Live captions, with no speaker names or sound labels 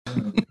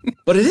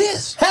But it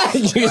is.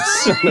 You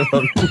son of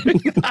a...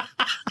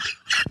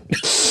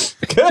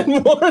 Good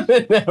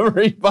morning,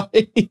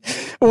 everybody.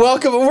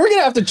 Welcome. We're going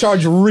to have to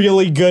charge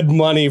really good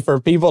money for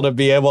people to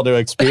be able to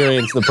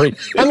experience the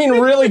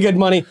really good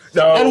money.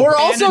 No. And we're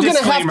also going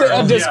to have to,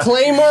 a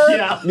disclaimer,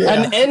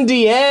 an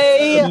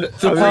NDA.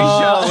 The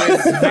pre-show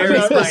is very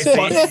spicy.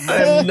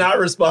 I'm not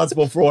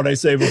responsible for what I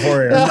say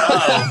before air.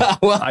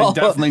 Well, I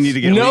definitely need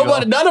to get legal.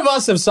 None of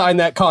us have signed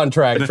that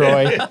contract,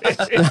 Troy.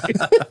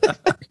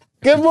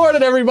 Good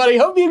morning, everybody.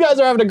 Hope you guys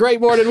are having a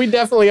great morning. We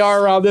definitely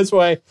are around this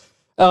way.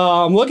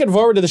 I'm looking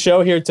forward to the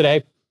show here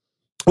today.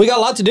 We got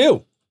a lot to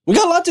do. We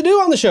got a lot to do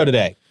on the show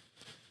today.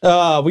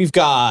 We've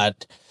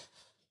got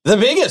the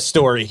biggest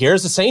story here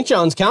is a St.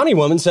 Johns County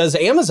woman says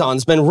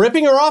Amazon's been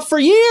ripping her off for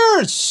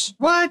years.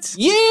 What?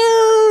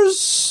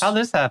 Years. How'd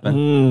this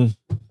happen?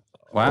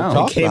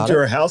 Wow. They came to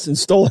her house and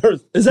stole her.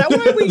 Is that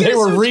why we get They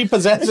were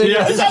repossessing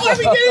her? Is that why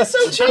we get it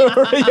so cheap?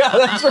 Yeah,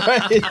 that's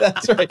right.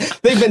 That's right.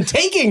 They've been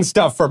taking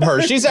stuff from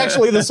her. She's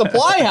actually the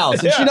supply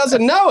house, and she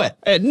doesn't know it.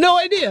 I had no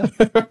idea.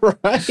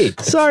 Right.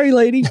 Sorry,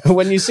 lady.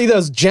 When you see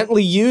those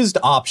gently used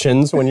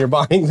options when you're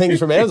buying things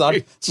from Amazon,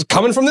 it's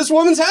coming from this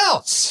woman's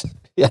house.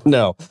 Yeah,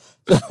 no.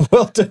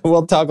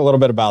 We'll talk a little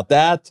bit about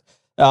that.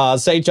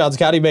 St. Johns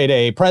County made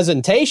a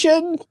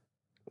presentation.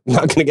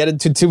 Not going to get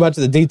into too much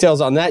of the details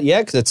on that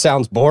yet because it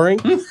sounds boring.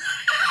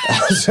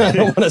 So I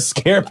don't want to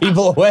scare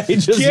people away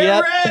just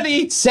yet. Get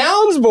ready.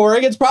 Sounds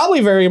boring. It's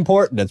probably very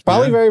important. It's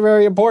probably very,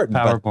 very important.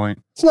 PowerPoint.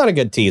 But it's not a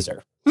good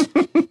teaser.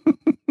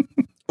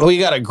 We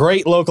got a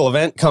great local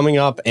event coming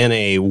up and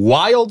a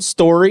wild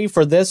story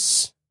for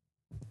this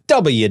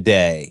W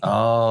Day.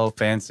 Oh,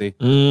 fancy.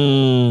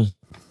 Yeah.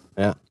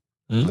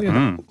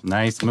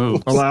 Nice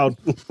move. Allowed.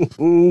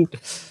 All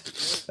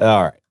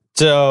right.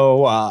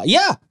 So,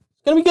 yeah.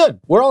 It's going to be good.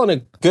 We're all in a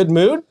good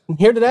mood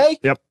here today.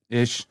 Yep.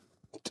 Ish.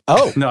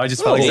 Oh. No, I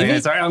just felt like saying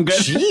it. Sorry, I'm good.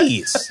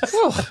 Jeez.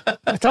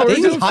 I thought we were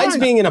Davey doing hides fine.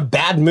 being in a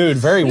bad mood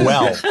very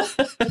well.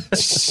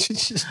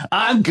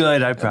 I'm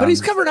good, I promise. But he's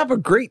covering up a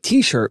great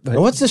T-shirt. But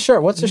What's the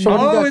shirt? What's the shirt? What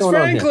do you Oh, got it's going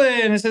on here?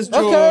 Franklin. It says Joy.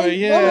 Okay.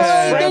 Yeah. All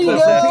right, there you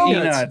go.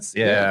 Peanuts.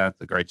 Yeah,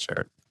 it's a great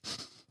shirt.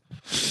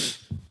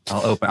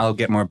 I'll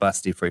get more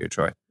busty for you,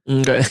 Troy.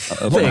 okay.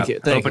 Thank you.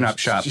 Open up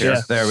shop here.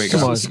 Yeah. There we go.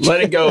 Come on,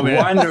 let it go, man.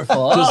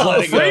 Wonderful. Just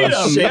let it go.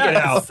 Freedom. Shake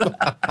Yes. it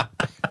out.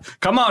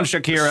 Come on,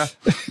 Shakira.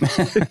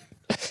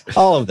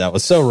 All of that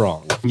was so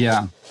wrong.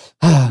 Yeah.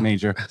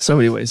 Major. So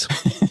many ways.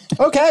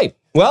 Okay.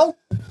 Well,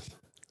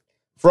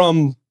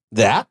 from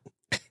that,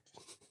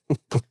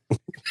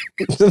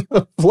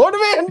 Florida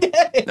Man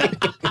Game.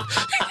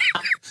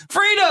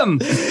 Freedom.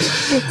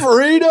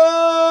 Freedom!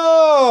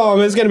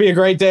 It's going to be a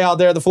great day out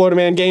there at the Florida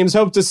Man Games.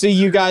 Hope to see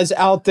you guys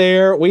out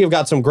there. We have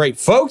got some great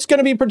folks going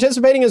to be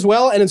participating as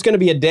well, and it's going to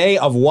be a day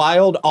of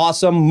wild,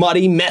 awesome,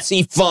 muddy,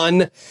 messy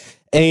fun,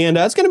 and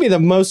it's going to be the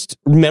most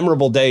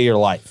memorable day of your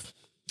life.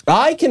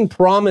 I can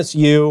promise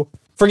you,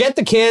 forget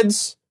the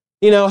kids.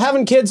 You know,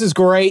 having kids is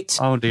great.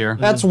 Oh, dear.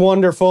 That's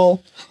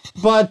wonderful.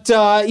 But,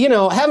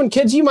 having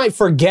kids, you might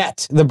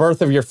forget the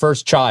birth of your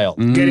first child.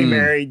 Getting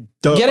married.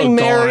 Getting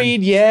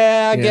married,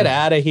 get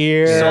out of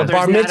here. So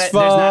Bar there's mitzvah.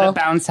 not a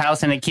bounce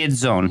house and a kid's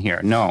zone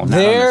here. No.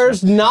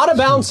 There's not a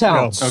bounce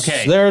house.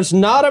 Okay. There's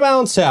not a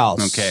bounce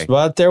house. Okay.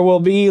 But there will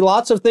be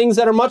lots of things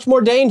that are much more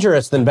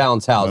dangerous than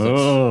bounce houses.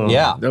 Oh,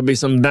 Yeah. There'll be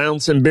some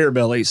bouncing beer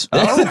bellies.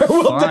 There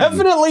will fun.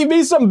 definitely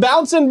be some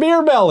bouncing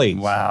beer bellies.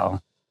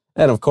 Wow.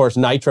 And of course,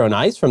 Nitro and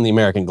Ice from the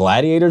American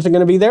Gladiators are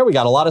going to be there. We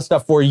got a lot of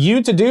stuff for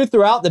you to do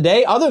throughout the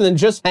day, other than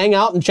just hang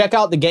out and check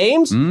out the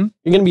games. You're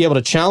going to be able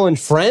to challenge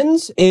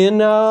friends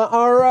in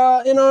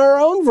our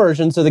own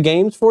versions of the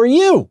games for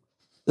you.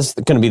 This is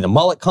going to be the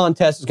mullet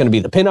contest. It's going to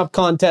be the pinup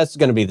contest. It's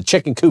going to be the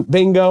chicken coop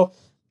bingo.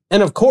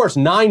 And of course,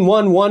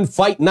 911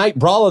 Fight Night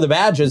Brawl of the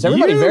Badges.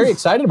 Everybody very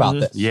excited about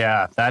this.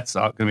 Yeah, that's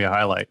going to be a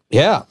highlight.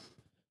 Yeah.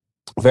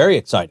 Very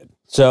excited.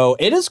 So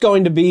it is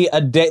going to be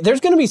a day. There's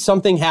going to be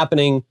something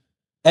happening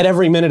at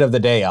every minute of the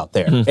day out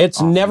there. It's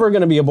never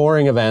going to be a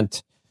boring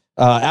event.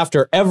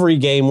 After every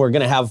game, we're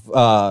going to have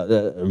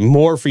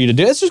more for you to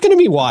do. It's just going to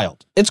be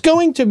wild. It's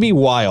going to be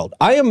wild.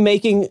 I am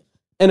making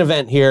an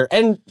event here,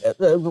 and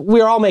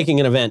we're all making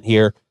an event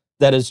here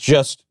that is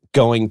just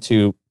going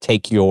to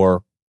take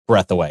your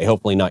breath away.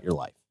 Hopefully not your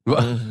life. No,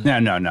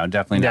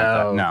 definitely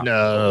not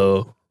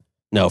that.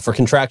 No, for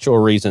contractual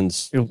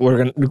reasons.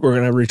 We're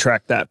gonna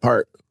retract that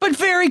part. But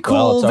very cool,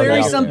 Well, it's already very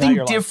out there. something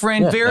Now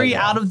different, Yeah, very now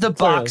you're out of the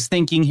box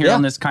thinking here Yeah.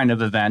 on this kind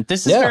of event.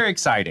 This is Yeah. very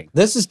exciting.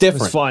 This is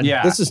different. It's fun.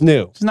 Yeah. This is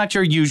new. It's not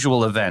your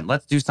usual event.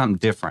 Let's do something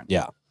different.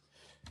 Yeah.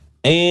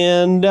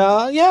 And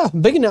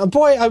big announcement.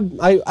 Boy,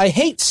 I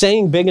hate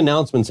saying big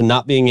announcements and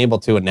not being able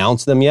to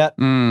announce them yet.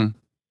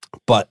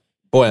 But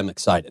boy, I'm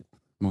excited.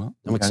 Well,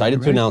 I'm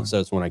excited to announce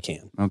those when I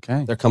can.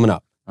 Okay. They're coming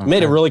up. I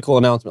made a Okay. really cool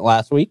announcement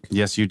last week.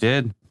 Yes, you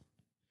did.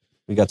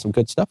 We got some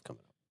good stuff coming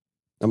up.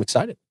 I'm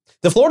excited.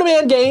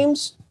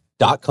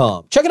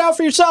 TheFloridaManGames.com. Check it out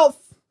for yourself.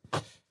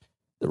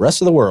 The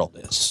rest of the world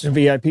is. The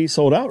VIP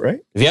sold out, right?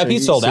 VIP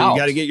sold out. You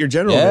got to get your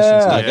general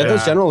admissions. Yeah, get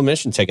those general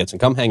admission tickets and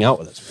come hang out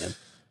with us, man.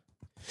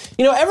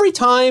 You know, every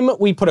time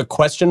we put a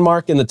question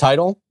mark in the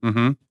title,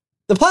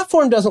 The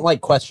platform doesn't like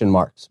question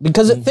marks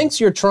because it thinks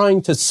you're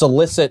trying to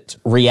solicit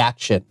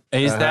reaction.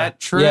 Is that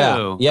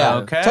true? Yeah,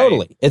 Okay.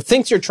 totally. It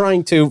thinks you're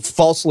trying to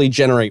falsely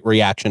generate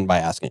reaction by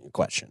asking a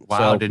question.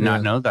 Wow, So, did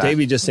not know that.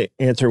 Davey just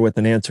answer with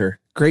an answer.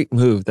 Great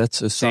move.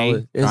 That's a See,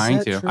 solid. Is trying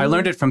that to. true? I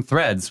learned it from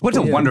Threads. What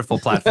a Yeah. wonderful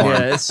platform.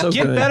 Yeah, it's so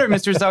Get good. better,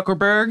 Mr.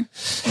 Zuckerberg.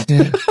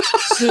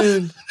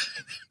 Soon.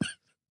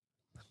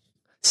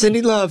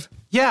 Cindy Love.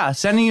 Yeah,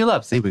 sending you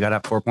love. See, we got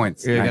up 4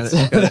 points. Yeah, Nice.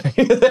 got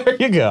it. there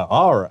you go.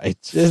 All right.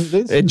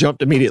 It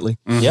jumped immediately.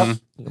 Yep.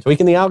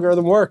 Tweaking the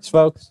algorithm works,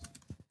 folks.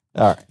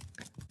 All right.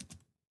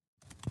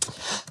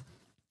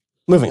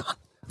 Moving on.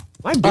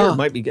 My beard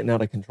might be getting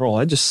out of control.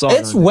 I just saw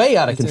It's it. on- way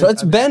out of control.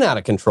 It's been out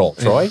of control,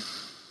 Troy.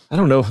 I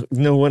don't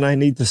know when I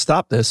need to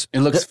stop this. It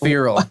looks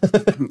feral.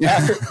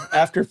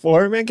 After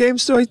 4-man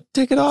games, do I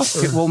take it off?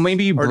 or- Well,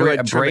 maybe you Or do I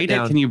trim braid it it.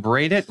 down? Can you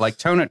braid it? Like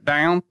tone it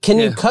down? Can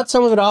you cut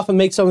some of it off and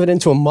make some of it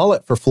into a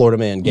mullet for Florida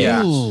Man games?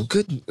 Yeah. Ooh,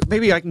 good.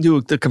 Maybe I can do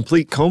the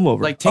complete comb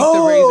over. Like take the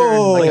razor and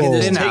Oh. like I can a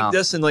just thin take out.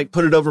 this and like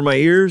put it over my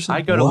ears.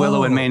 I'd go to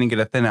Willow and Maine and get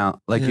a thin out.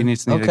 Like you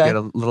just need to Okay. get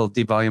a little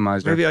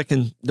devolumizer. Maybe I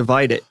can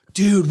divide it.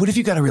 Dude, what if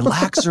you got a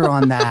relaxer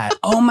on that?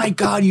 Oh my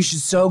God, you should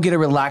so get a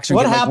relaxer.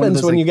 What Get, like, one of happens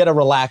those, when like- you get a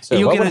relaxer?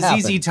 You What get would a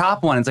happen? ZZ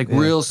Top one. It's like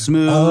real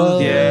smooth. Oh.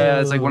 Yeah,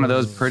 it's like one of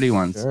those pretty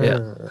ones. Sure.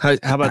 Yeah.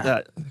 How about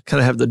that? Kind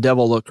of have the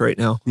devil look right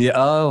now. Yeah.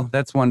 Oh,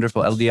 that's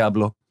wonderful. El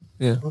Diablo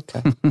Yeah.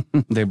 Okay.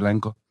 de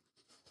Blanco.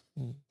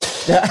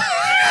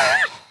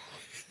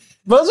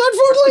 Mozart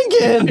Ford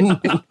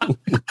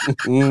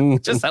Lincoln.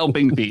 Just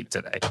helping Pete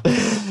today.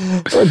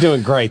 We're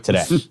doing great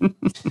today.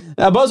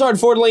 Bozard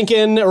Ford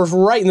Lincoln is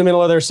right in the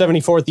middle of their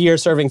 74th year,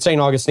 serving St.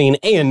 Augustine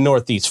and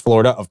Northeast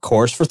Florida, of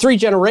course, for 3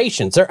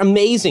 generations. Their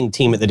amazing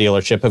team at the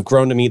dealership have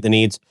grown to meet the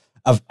needs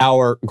of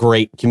our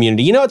great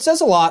community. You know, it says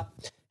a lot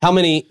how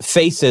many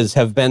faces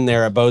have been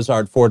there at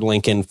Bozard Ford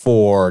Lincoln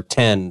for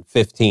 10,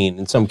 15,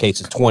 in some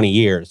cases 20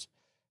 years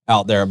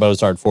out there at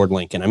Bozard Ford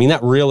Lincoln. I mean,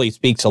 that really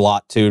speaks a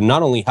lot to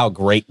not only how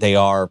great they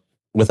are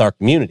with our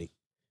community,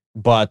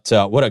 but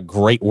what a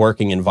great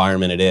working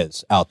environment it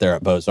is out there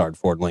at Bozard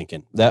Ford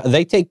Lincoln.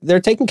 They're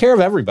taking care of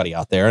everybody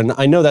out there, and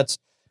I know that's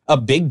a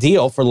big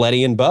deal for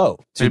Letty and Bo.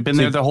 They've been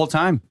there the whole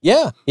time.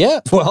 Yeah.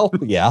 Well,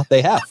 yeah,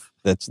 they have.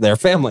 That's their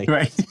family.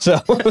 Right. So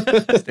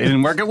They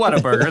didn't work at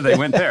Whataburger. They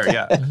went there.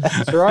 Yeah.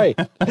 that's right.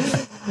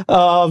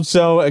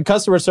 So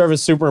customer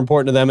service super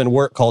important to them, and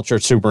work culture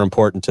super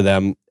important to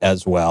them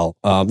as well.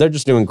 They're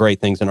just doing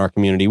great things in our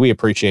community. We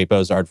appreciate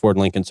Bozard Ford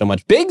Lincoln so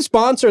much. Big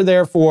sponsor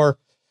there for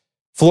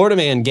Florida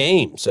Man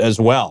games as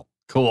well.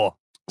 Cool.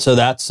 So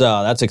that's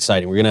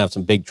exciting. We're gonna have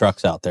some big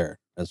trucks out there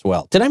as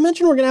well. Did I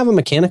mention we're gonna have a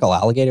mechanical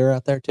alligator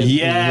out there too?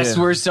 Yes,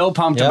 Yeah. we're so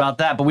pumped Yep. about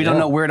that, but we don't Yeah.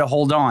 know where to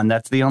hold on.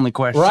 That's the only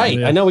question. Right.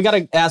 Yeah. I know we got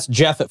to ask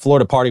Jeff at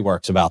Florida Party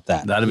Works about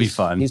that. That'd be He's-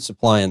 fun. He's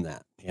supplying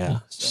that. Yeah.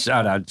 So,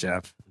 Shout out,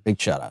 Jeff.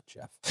 big shout out,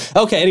 Jeff.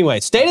 Okay.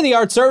 Anyway, state of the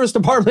art service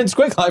departments.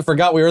 Quick, I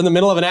forgot we were in the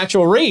middle of an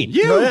actual read.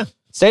 Oh, yeah.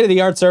 State of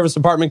the art service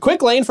department.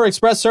 Quick Lane for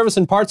express service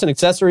and parts and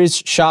accessories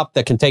shop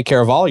that can take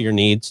care of all your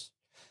needs.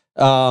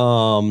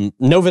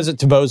 No visit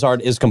to Bozard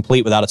is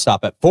complete without a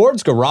stop at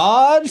Ford's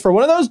Garage for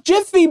one of those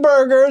Jiffy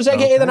burgers,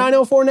 aka the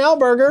 904 Now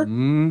burger.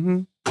 Mm-hmm.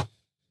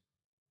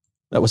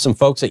 That was some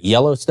folks at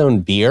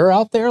Yellowstone Beer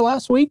out there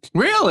last week.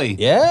 Really?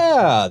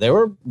 Yeah, they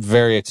were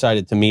very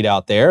excited to meet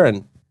out there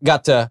and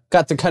got to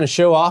kind of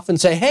show off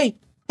and say, hey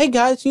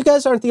guys, you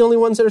guys aren't the only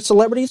ones that are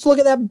celebrities. Look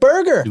at that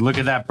burger. Look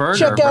at that burger.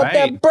 Check out right?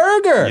 that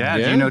burger. Yeah,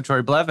 do Yeah. you know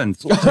Troy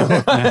Blevins?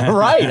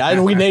 Right.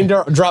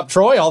 We drop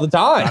Troy all the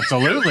time.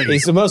 Absolutely.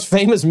 He's the most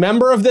famous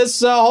member of this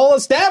whole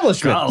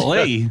establishment.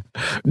 Golly.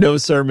 No,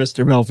 sir,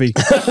 Mr. Melfi.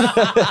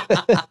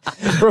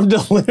 From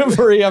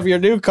delivery of your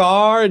new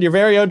car and your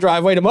very own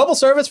driveway to mobile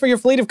service for your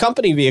fleet of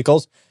company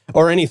vehicles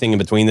or anything in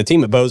between, the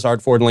team at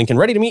Bozard Ford Lincoln,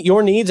 ready to meet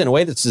your needs in a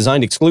way that's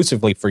designed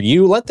exclusively for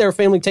you. Let their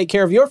family take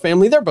care of your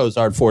family. They're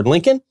Bozard Ford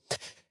Lincoln.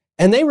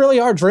 And they really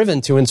are driven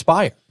to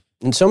inspire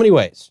in so many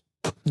ways.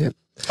 Yep.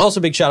 Also,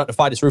 big shout out to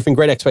Fidus Roofing,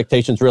 Great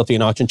Expectations Realty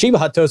and Auction, Chiba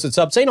Hut Toasted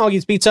Sub, St.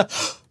 Augie's Pizza,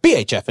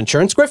 BHF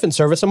Insurance, Griffin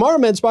Service, Amara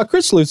Med Spa,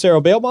 Chris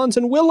Lucero Bail Bonds,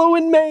 and Willow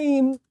in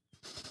Maine,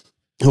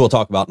 who we'll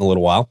talk about in a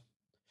little while.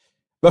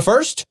 But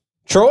first,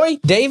 Troy,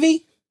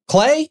 Davey,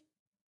 Clay,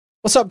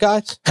 what's up,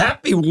 guys?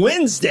 Happy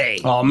Wednesday.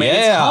 Oh man,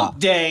 Yeah. it's hump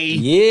day.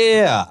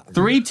 Yeah.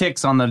 3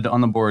 ticks on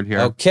the board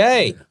here.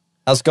 Okay.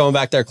 How's it going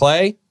back there,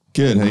 Clay?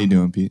 Good. How you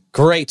doing, Pete?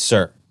 Great,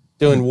 sir.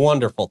 Doing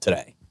wonderful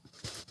today.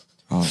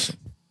 Awesome.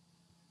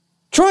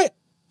 Troy,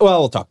 well,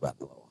 we'll talk about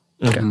it in a little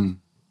while. Okay. Mm.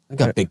 I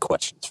got big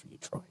questions for you,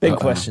 Troy. Big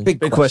question. Big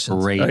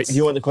questions. Great. All right,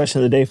 you want the question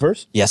of the day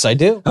first? Yes, I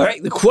do. All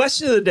right. The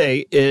question of the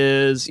day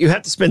is you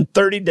have to spend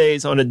 30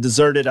 days on a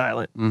deserted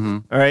island. Mm-hmm.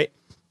 All right.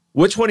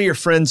 Which one of your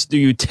friends do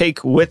you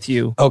take with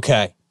you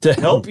Okay. to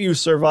help you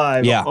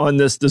survive Yeah. on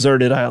this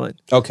deserted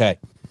island? Okay.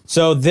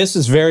 So this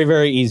is very,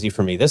 very easy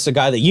for me. This is a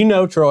guy that you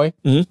know, Troy,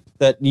 Mhm.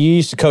 that you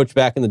used to coach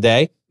back in the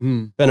day.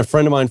 Mm. Been a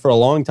friend of mine for a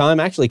long time.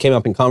 Actually came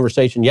up in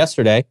conversation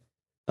yesterday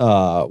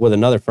with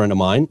another friend of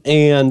mine.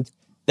 And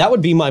that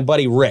would be my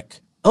buddy Rick,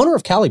 owner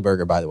of Cali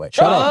Burger, by the way.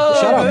 Shout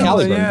out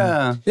Cali Burger.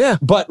 Yeah. Yeah.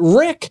 But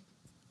Rick,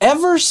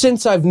 ever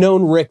since I've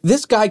known Rick,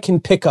 this guy can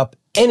pick up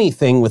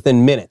anything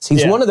within minutes.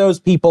 He's one of those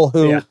people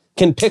who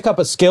can pick up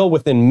a skill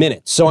within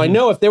minutes. So I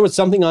know if there was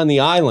something on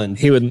the island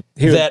he would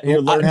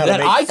learn how to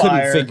make I fire.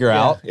 couldn't figure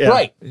out,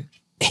 right?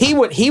 He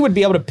would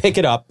be able to pick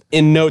it up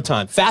in no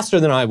time, faster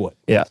than I would.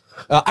 Yeah.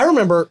 I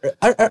remember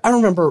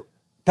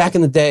back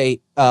in the day,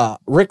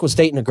 Rick was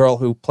dating a girl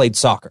who played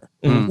soccer.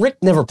 Rick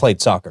never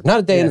played soccer, not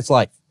a day in his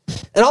life.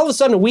 And all of a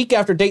sudden, a week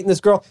after dating this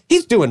girl,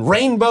 he's doing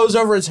rainbows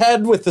over his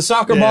head with the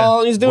soccer ball,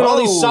 and he's doing all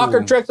these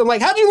soccer tricks. I'm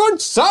like, how'd you learn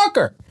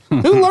soccer?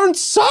 Who learned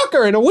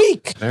soccer in a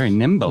week? Very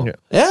nimble.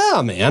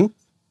 Yeah, man.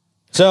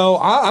 So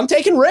I'm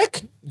taking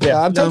Rick.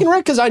 Yeah, I'm taking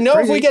Rick because I know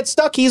if we get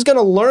stuck, he's going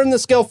to learn the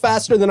skill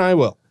faster than I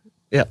will.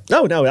 Yeah.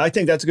 No, I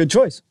think that's a good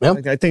choice.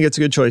 Yep. I think it's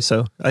a good choice.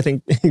 So I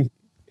think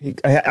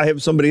I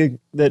have somebody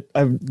that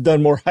I've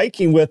done more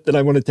hiking with that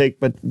I want to take,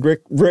 but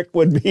Rick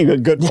would be a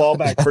good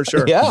fallback for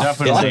sure. Yeah.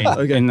 Definitely.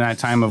 Okay. In that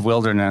time of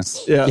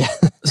wilderness. Yeah.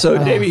 So,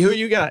 Davey, who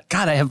you got?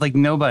 God, I have like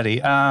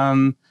nobody.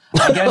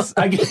 I guess.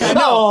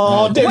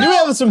 Oh, dude, do we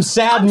have some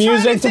sad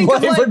music to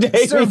play for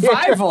Davey?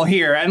 Survival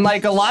here, and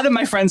like a lot of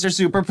my friends are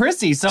super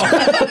prissy, so I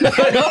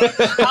don't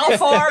know how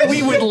far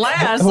we would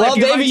last. Well,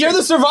 Davey, you're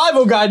the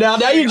survival guy now.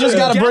 Now you just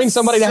got to bring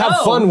somebody to have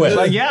fun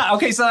with. Yeah.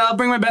 Okay. So I'll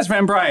bring my best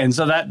friend Brian.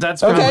 So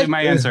that's probably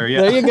my answer.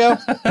 Yeah. There you go.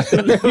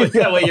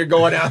 That way you're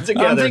going out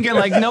together. I'm thinking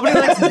like nobody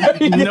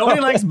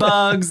likes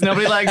bugs.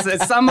 Nobody likes.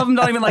 Some of them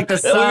don't even like the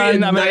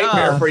sun. That would be a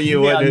nightmare for you,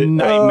 wouldn't it?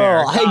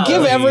 Nightmare. Hey,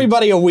 give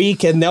everybody a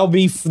week, and they'll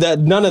be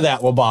none of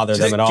that will bother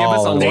them at all. Give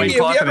us a Davey,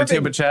 loincloth and a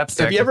tube of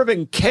chapstick. Have you ever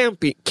been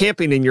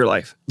camping in your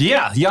life?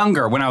 Yeah,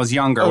 younger. When I was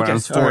younger, when I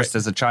was forced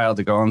as a child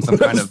to go on some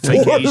kind of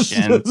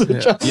vacation.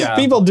 Yeah.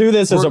 People do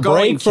this as We're a break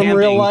going from camping.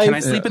 real life. Can I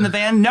sleep in the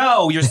van?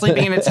 No, you're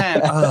sleeping in a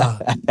tent.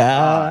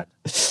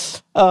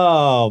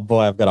 Oh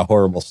boy, I've got a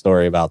horrible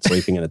story about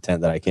sleeping in a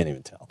tent that I can't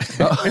even tell.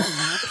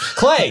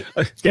 Clay.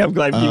 Yeah, I'm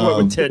glad you went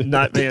with tent,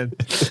 not van.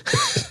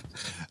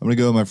 I'm gonna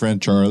go with my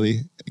friend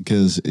Charlie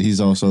because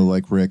he's also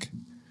like Rick.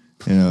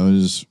 You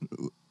know,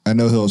 I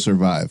know he'll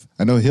survive.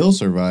 I know he'll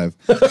survive.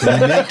 But he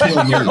may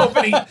kill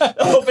me.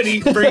 hoping he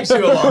brings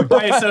you along.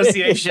 By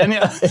association.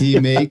 Yeah. He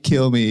may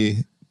kill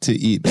me to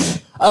eat me.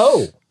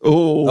 Oh,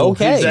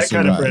 okay. He's that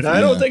kind of friend. Yeah. I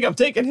don't think I'm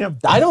taking him.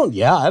 I don't know.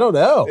 Yeah. I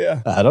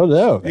don't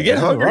know. You get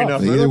hungry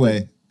enough. Either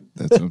way,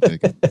 that's what I'm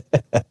taking.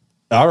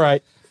 All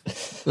right.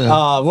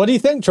 What do you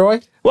think,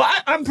 Troy? Well,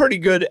 I'm pretty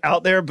good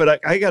out there,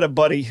 but I got a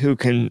buddy who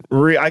can.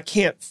 I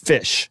can't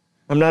fish.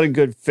 I'm not a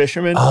good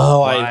fisherman.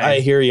 Oh,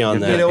 I hear you on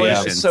that. You know,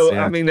 yeah. so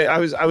I mean, I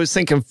was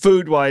thinking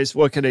food wise,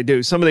 what can I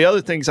do? Some of the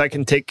other things I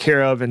can take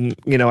care of, and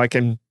I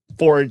can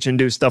forage and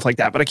do stuff like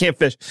that, but I can't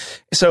fish.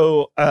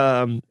 So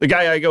the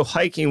guy I go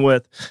hiking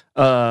with,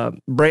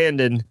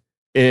 Brandon,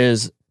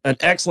 is an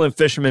excellent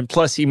fisherman.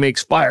 Plus, he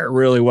makes fire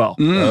really well.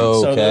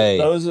 Okay.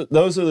 So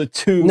those are the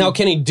two. Now,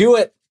 can he do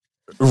it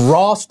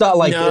raw stuff,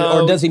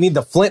 or does he need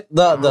the flint?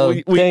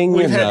 The thing.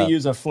 We've had to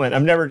use a flint.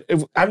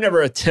 I've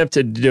never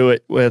attempted to do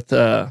it with.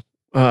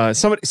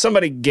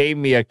 Somebody gave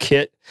me a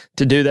kit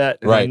to do that.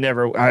 And right.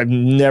 I've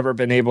never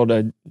been able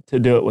to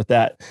do it with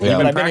that. Yeah.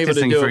 But I've been able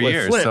to do it with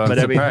years, flint. so but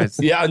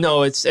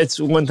it's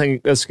one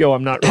thing, a skill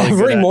I'm not really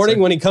Every good at, morning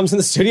when he comes in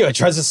the studio, he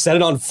tries to set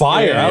it on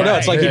fire. I don't know.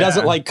 It's like he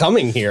doesn't like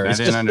coming here. I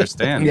didn't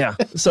understand. Yeah.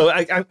 So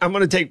I'm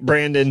going to take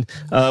Brandon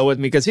with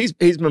me because he's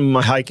been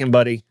my hiking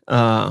buddy.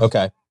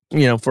 Okay.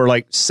 For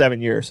like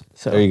 7 years.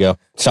 So there you go.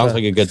 Sounds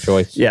like a good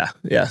choice. Yeah.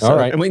 So, all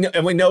right. And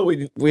we know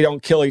we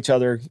don't kill each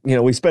other.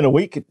 We spend a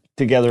week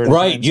together.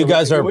 Right. You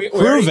guys are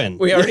proven.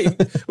 We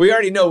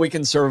already know we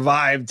can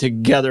survive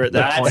together at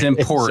that point. That's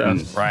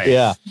important. So, right.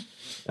 Yeah.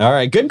 All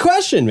right. Good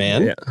question,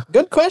 man. Yeah.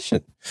 Good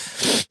question.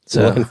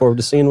 So looking forward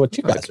to seeing what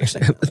you guys are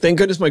saying. Thank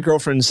goodness my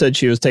girlfriend said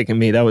she was taking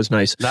me. That was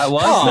nice. That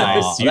was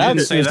nice. You didn't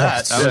say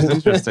that. That was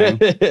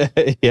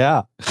interesting.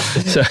 Yeah.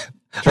 So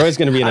Troy's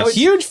going to be in a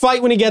huge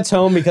fight when he gets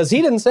home because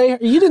you didn't say her.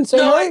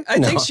 No, I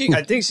think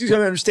she's going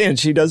to understand.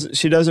 She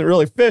doesn't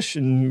really fish,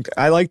 and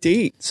I like to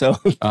eat. So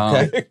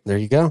okay, there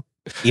you go.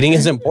 Eating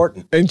is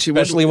important, and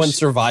especially when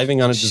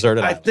surviving on a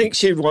deserted island. I think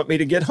she'd want me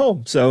to get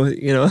home, so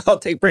I'll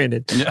take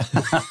Brandon. Yeah.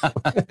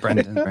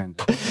 Brandon.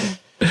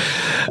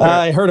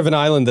 I heard of an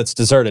island that's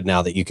deserted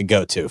now that you could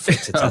go to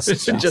test it out.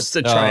 Just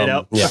to try it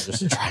out. Yeah, just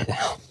to try it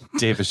out.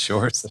 Davis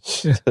Shores.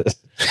 It's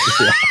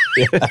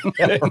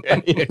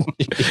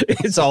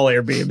all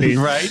Airbnb,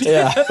 right?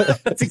 Yeah,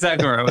 that's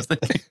exactly what I was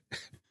thinking.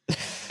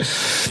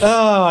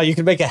 Oh, you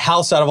could make a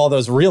house out of all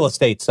those real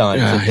estate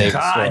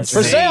signs.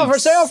 For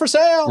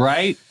sale.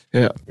 Right?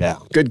 Yeah.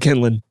 Good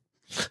kindling.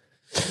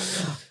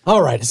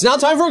 All right, it's now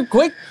time for a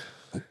quick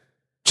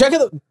check of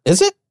the.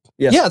 Is it?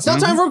 Yes. Yeah, it's now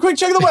time for a quick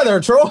check of the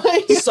weather, Troy.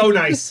 So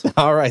nice.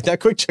 All right,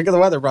 that quick check of the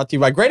weather brought to you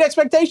by Great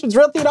Expectations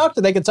Realty and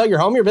Auction. They can sell your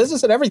home, your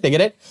business, and everything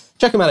in it.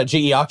 Check them out at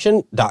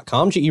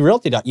geauction.com,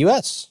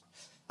 gerealty.us.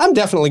 I'm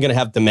definitely going to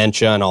have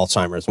dementia and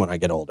Alzheimer's when I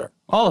get older.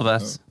 All of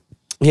us.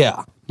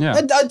 Yeah.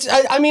 Yeah.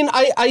 I mean,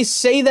 I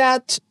say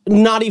that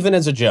not even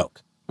as a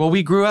joke. Well,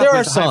 we grew up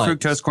with high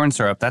fructose corn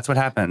syrup. That's what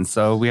happens.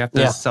 So we have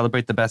to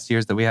celebrate the best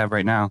years that we have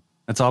right now.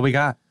 That's all we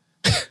got.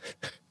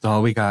 That's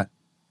all we got.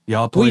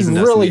 Y'all We poisoned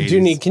us really in the do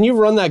 80s. need. Can you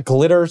run that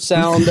glitter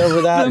sound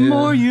over that? The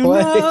more you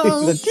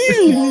know.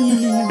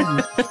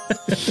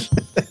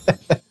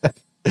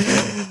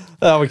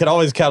 We could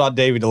always count on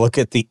Davey to look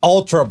at the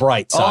ultra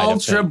bright side.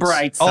 Ultra of things.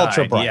 bright side.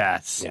 Ultra bright.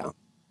 Yes. Yeah.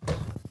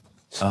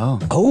 Oh.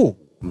 Oh.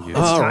 Yes.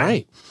 All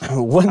right.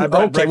 When- I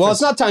brought okay. Well,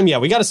 it's not time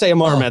yet. We got to say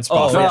Amara Med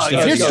Spa. yeah, first. yeah,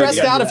 If you're yeah, stressed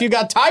yeah, out, yeah. if you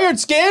got tired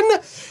skin,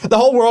 the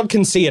whole world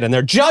can see it, and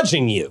they're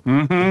judging you.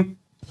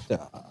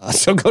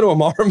 So go to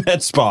Amara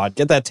Med Spa.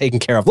 Get that taken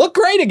care of. Look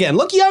great again.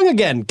 Look young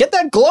again. Get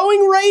that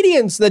glowing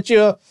radiance that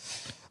you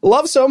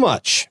love so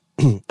much.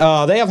 They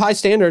have high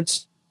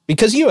standards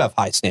because you have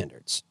high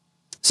standards.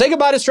 Say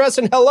goodbye to stress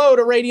and hello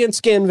to radiant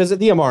skin. Visit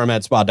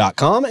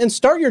theamaramedspa.com and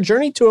start your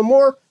journey to a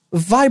more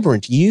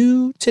vibrant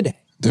you today.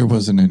 There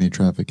wasn't any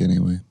traffic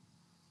anyway.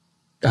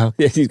 Oh,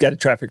 yeah, he's got a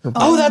traffic report.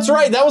 Oh, that's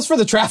right. That was for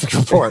the traffic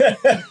report.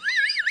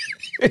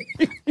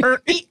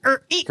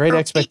 Great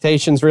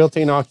Expectations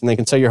Realty and Auction. They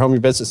can sell your home,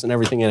 your business, and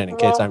everything in it. In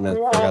case I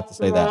forgot to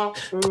say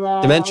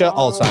that. Dementia,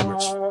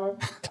 Alzheimer's,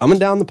 coming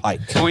down the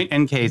pike. Point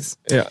and case.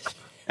 Yeah.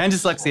 And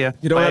dyslexia.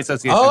 You don't by have-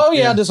 association. Oh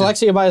yeah,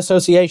 dyslexia by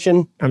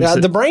association.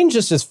 sit- The brain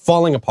just is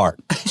falling apart.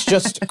 It's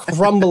just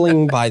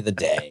crumbling by the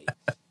day,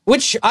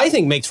 which I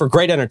think makes for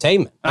great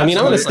entertainment. I mean,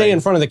 I'm going to Absolutely. stay in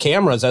front of the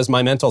cameras as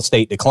my mental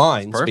state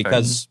declines Perfect.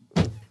 because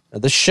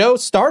the show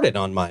started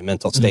on my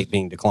mental state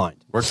being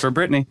declined. Works for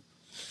Brittany.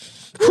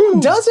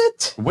 Does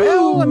it?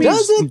 Well, I mean,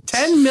 does it?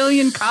 10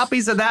 million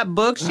copies of that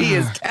book. She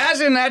is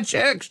cashing that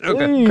check.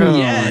 Okay.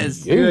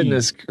 Yes.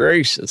 Goodness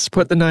gracious.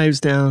 Put the knives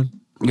down.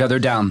 Yeah, they're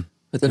down.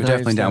 the They're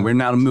definitely knives down. down. We're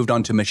now moved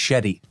on to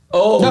Machete.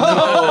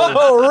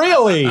 Oh,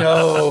 really?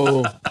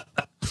 Oh.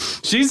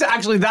 She's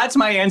actually, that's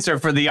my answer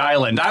for the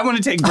island. I want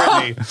to take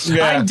Brittany.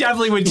 I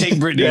definitely would take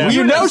Brittany. Yeah. We You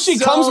would know have she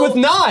so comes with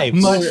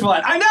knives. much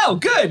fun. I know.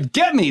 Good.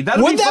 Get me.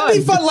 That'll Would that be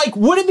fun? Like,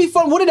 would it be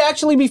fun? Would it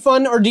actually be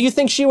fun, or do you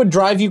think she would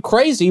drive you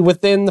crazy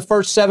within the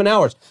first 7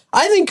 hours?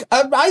 I think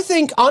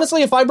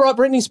honestly, if I brought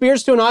Britney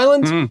Spears to an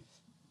island,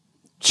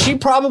 she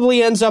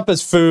probably ends up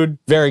as food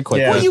very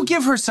quickly. Yeah. Well, you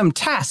give her some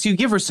tasks. You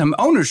give her some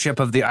ownership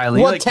of the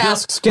island. What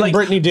tasks can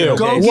Britney do?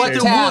 Go Okay, get what the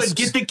tasks? wood,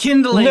 get the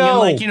kindling,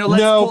 and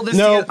let's pull this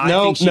together. I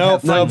think she'd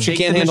have fun. She Bake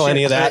can't the handle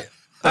any machete. of that.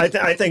 I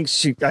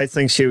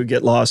think she would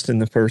get lost in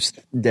the first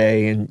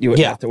day, and you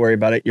wouldn't Yeah. have to worry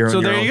about it. You're So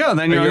on your there own. you go.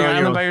 Then you're on your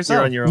island own. by yourself.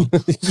 You're on your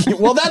own.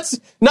 Well, that's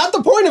not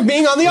the point of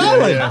being on the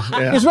island.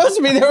 yeah. You're supposed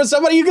to be there with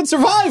somebody you can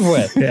survive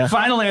with. Yeah.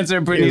 Final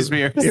answer, Britney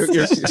Spears.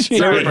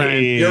 You're,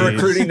 Brian. you're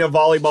recruiting a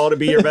volleyball to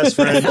be your best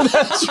friend.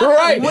 That's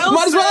right.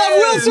 Might as well have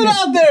Wilson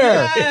out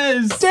there.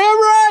 Yes. Damn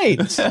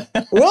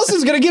right.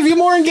 Wilson's going to give you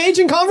more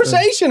engaging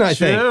conversation, I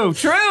think.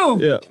 True.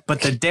 Yeah.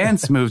 But the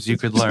dance moves you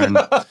could learn.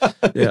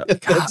 Yeah.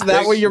 Is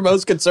that what you're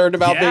most concerned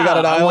about being on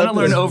an I want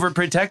island? to learn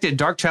Overprotected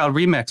Dark Child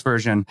remix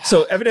version.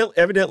 So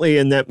evidently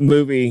in that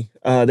movie,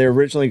 they're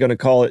originally going to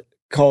call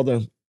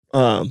the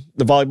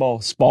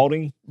volleyball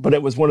Spalding, but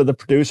it was one of the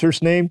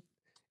producers' name.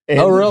 And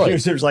Oh, the really?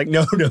 producer's like,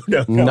 no,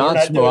 Not we're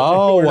not doing,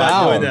 oh, we're wow.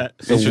 not doing that.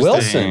 So Interesting.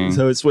 Wilson.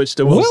 So it switched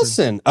to Wilson.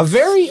 Wilson, a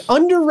very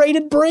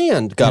underrated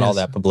brand, got all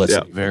that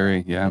publicity.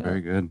 Very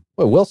good.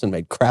 Well, Wilson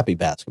made crappy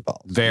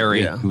basketball.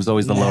 Very. Yeah. It was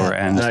always the lower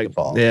end.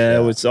 Basketball. Yeah,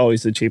 it was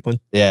always the cheap one.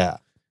 Yeah.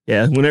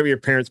 Yeah, whenever your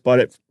parents bought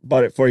it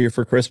for you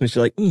for Christmas,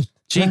 you're like,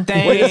 Cheap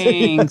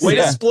things. way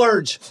to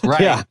splurge.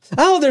 Right. Yeah.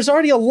 Oh, there's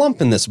already a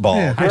lump in this ball.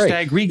 Yeah. Great.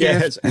 Hashtag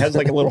Yeah, regift. it has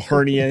like a little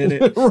hernia in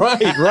it.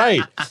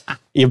 right.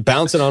 You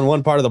bounce it on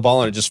one part of the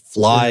ball and it just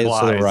flies, to the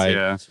flies, right.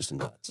 yeah. It's just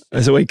nuts.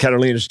 That's the way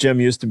Catalina's gym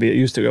used to be. It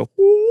used to go.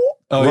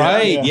 Oh,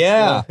 right.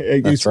 Yeah.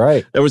 It That's used-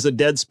 right. There was a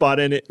dead spot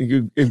in it.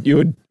 You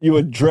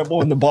would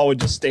dribble and the ball would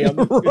just stay on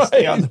the,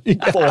 stay on the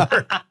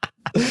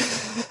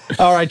floor.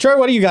 All right, Troy,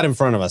 what do you got in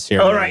front of us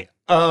here? All right.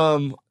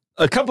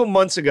 A couple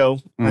months ago,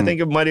 I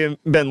think it might have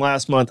been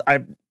last month,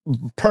 I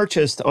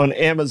purchased on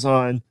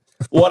Amazon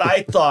what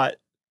I thought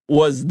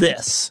was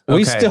this. We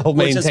Okay. still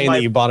Which is maintain my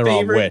that you bought it on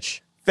favorite-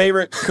 Wish.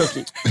 Favorite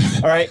cookie.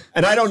 All right.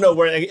 And I don't know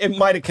where it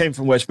might have came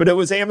from Wish, but it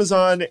was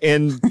Amazon.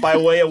 And by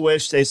way of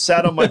Wish, they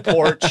sat on my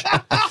porch.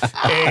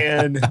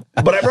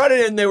 But I brought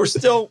it in. They were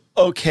still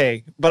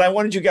okay. But I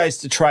wanted you guys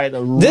to try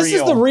the This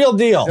is the real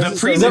deal. The This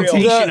is the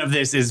presentation real- of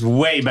this is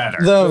way better.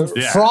 The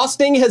Yeah.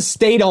 frosting has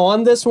stayed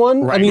on this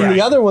one. I Right, mean, right.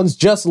 the other ones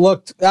just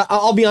looked,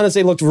 I'll be honest,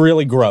 they looked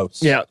really gross.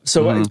 Yeah.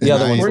 So The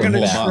other I ones ate were the gonna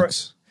whole bad. try-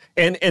 box.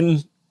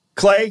 and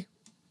Clay,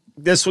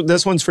 this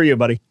one's for you,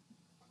 buddy.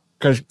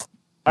 Because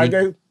I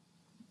gave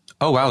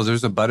Oh, wow.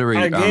 There's a buttery.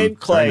 I gave very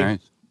Clay nice.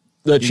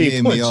 the You cheap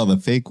gave ones. me all the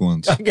fake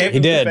ones. I gave He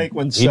him did. the fake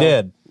ones. He so-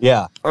 did.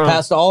 Yeah.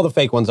 Passed all the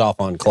fake ones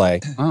off on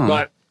Clay. Oh.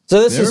 But So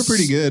this They is were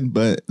pretty good,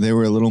 but they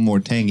were a little more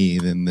tangy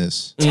than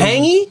this.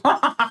 tangy? Wait,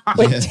 Yes,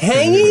 they were a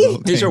tangy?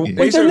 little These are- tangy.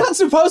 Wait, they're not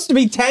supposed to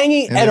be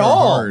tangy And at they were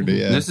all. hard,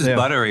 yeah. This is Yeah.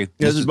 buttery.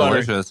 This is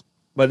buttery. delicious.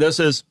 but this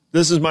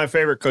is my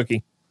favorite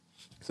cookie.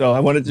 So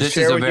I wanted to This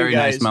share is a with very you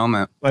guys nice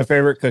moment. my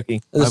favorite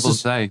cookie. I This will is,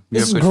 say.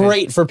 this is appreciate-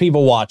 great for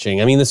people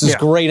watching. I mean, this is Yeah.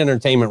 great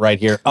entertainment right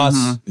here.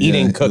 Us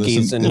eating Yeah, cookies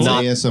listen, and it's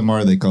not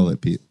ASMR. They call it,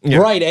 Pete. Yeah.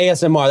 right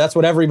ASMR. That's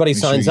what everybody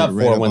Make sure signs you up get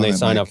right for up when on they that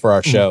sign mic. up for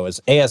our show is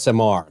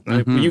ASMR.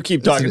 You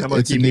keep talking. I'm gonna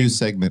It's a keep new eating.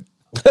 segment.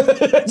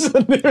 It's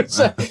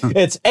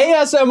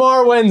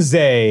ASMR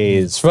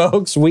Wednesdays,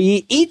 folks.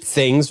 We eat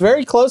things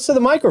very close to the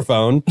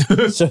microphone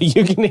so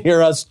you can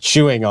hear us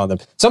chewing on them.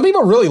 Some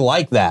people really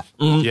like that.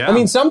 Yeah. I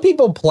mean, some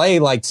people play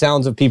like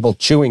sounds of people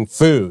chewing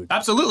food.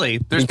 Absolutely.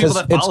 There's Because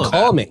people that follow it's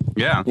calming.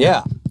 That.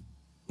 Yeah.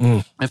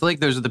 Yeah. I feel like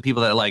those are the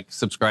people that like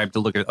subscribe to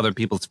look at other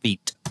people's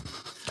feet.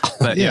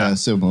 But Yeah,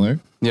 similar.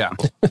 yeah.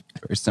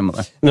 Very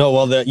similar. No,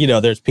 well,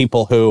 there's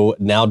people who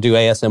now do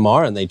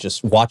ASMR and they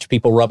just watch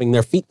people rubbing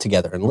their feet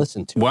together and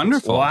listen to it.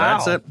 Wonderful. Wow.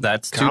 That's it.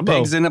 That's two Combo.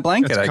 pigs in a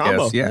blanket, That's I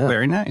combo. guess. Yeah,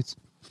 very nice.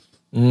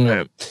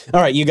 Yeah. All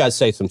right, you guys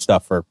say some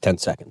stuff for 10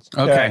 seconds.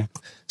 Okay.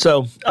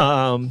 So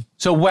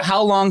So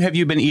how long have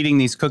you been eating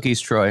these cookies,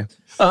 Troy?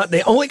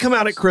 they only come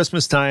out at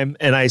Christmas time,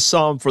 and I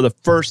saw them for the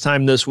first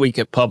time this week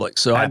at Publix.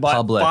 So I At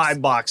bought Publix.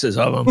 5 boxes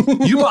of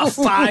them. You bought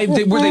 5. Were they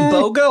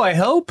BOGO, I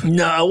hope?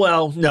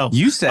 No.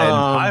 You said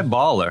high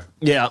baller.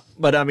 Yeah,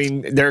 but I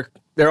mean,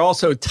 they're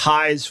also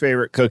Ty's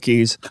favorite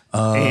cookies,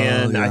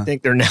 and I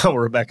think they're now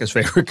Rebecca's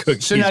favorite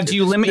cookies. So now do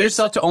you limit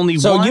yourself to only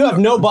So one? you have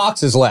no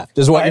boxes left,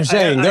 is what you're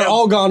saying. I They're have-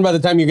 all gone by the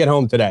time you get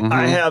home today.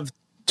 I have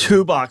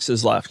 2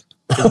 boxes left.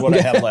 Is what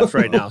I have left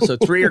right now. So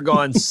 3 are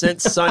gone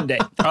since Sunday.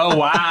 Oh,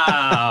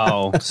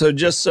 wow. So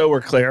just so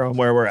we're clear on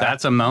where we're at.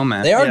 That's a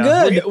moment. They are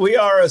Yeah, good. We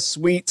are a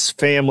sweets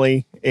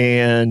family,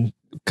 and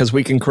because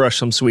we can crush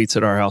some sweets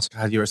at our house.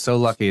 God, you are so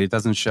lucky. It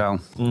doesn't show.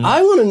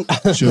 I want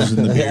to. Shows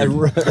in the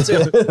beard.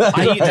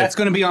 That's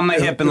going to be on my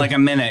hip in like a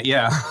minute.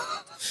 Yeah.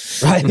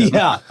 Right?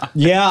 Yeah.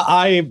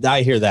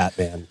 I hear that,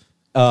 man.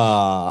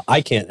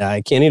 I can't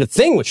eat a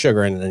thing with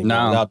sugar in it anymore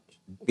No. without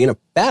being a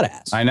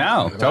badass. I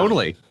know.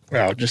 Totally.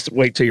 Well, just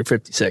wait till you're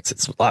 56.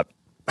 It's a lot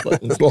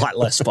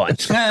less fun.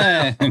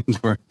 And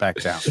we're back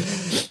down.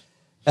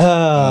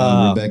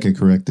 Rebecca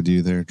corrected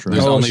you there, Troy.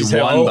 There's only she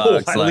said, one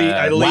box I leave,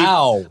 I left. leave,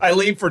 Wow. I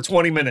leave for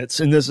 20 minutes,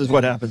 and this is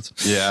what happens.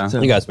 Yeah.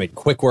 You guys made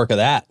quick work of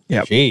that.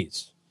 Yep.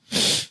 Jeez.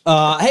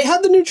 Hey,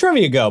 how'd the new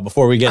trivia go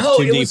before we get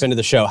too it deep was- into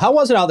the show? How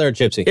was it out there at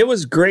Gypsy? It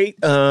was great.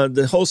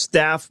 The whole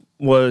staff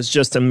was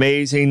just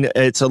amazing.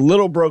 It's a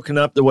little broken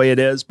up the way it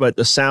is, but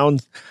the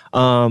sound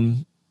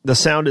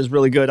is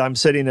really good. I'm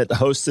sitting at the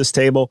hostess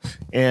table,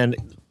 and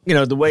you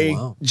know the way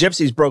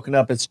Gypsy's broken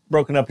up, it's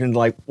broken up into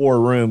like 4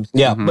 rooms.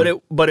 Yeah.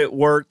 but it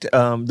worked.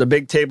 The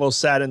big table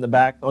sat in the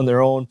back on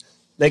their own.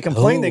 They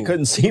complained they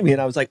couldn't see me,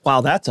 and I was like,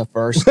 "Wow, that's a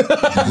first."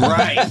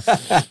 Right.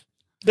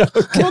 Well,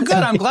 good.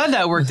 I'm glad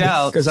that worked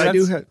out. Because I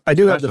do have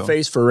the special.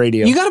 face for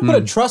radio. You got to put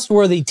a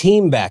trustworthy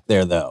team back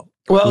there, though.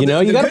 Well, you know,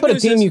 the you got to good put a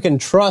news team is- you can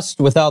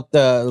trust without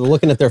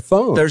looking at their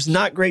phone. There's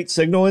not great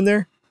signal in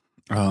there,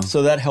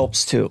 so that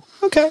helps too.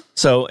 Okay.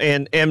 So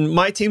and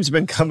my team's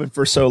been coming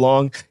for so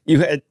long. You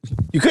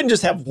couldn't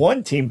just have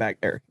one team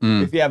back there.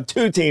 If you have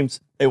 2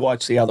 teams, they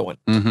watch the other one.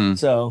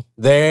 So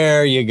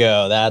There you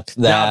go. That's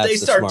now if they the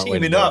start smart way to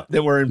teaming do up,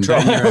 then we're in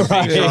trouble.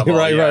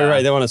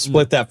 right. They want to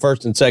split that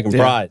first and second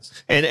prize.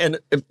 And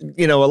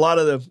you know, a lot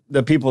of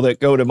the people that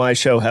go to my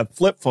show have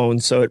flip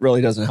phones, so it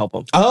really doesn't help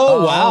them.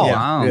 Oh, wow.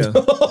 Wow. Yeah.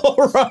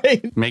 All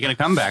right. Making a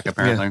comeback,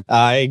 apparently.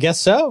 I guess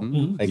so.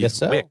 I guess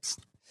so. Wicks.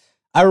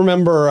 I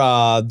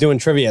remember doing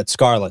trivia at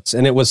Scarlett's,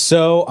 and it was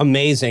so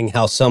amazing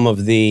how some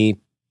of the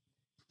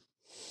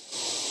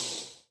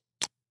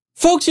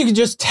folks you could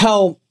just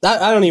tell,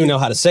 I don't even know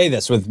how to say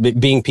this with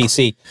being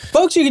PC,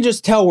 folks you could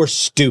just tell were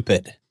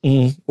stupid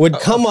would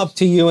come up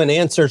to you and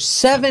answer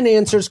 7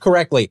 answers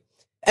correctly.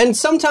 And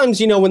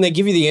sometimes, you know, when they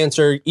give you the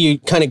answer, you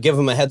kind of give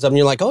them a heads up and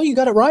you're like, oh, you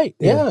got it right.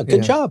 Yeah,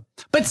 good job.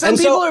 But some And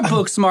so- people are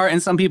book smart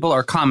and some people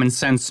are common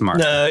sense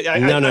smart. I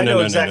know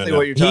exactly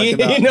what you're talking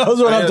about. He knows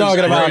what I I'm know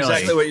talking about.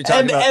 Exactly what you're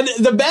talking about. And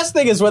the best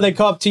thing is when they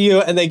come up to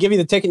you and they give you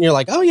the ticket and you're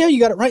like, oh, yeah, you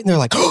got it right. And they're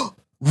like, oh,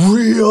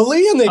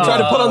 really? And they try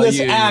to put on this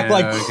act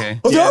like, okay.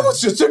 oh, that was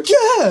just a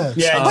guess.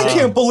 Yeah, I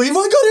can't believe I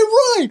got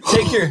it right.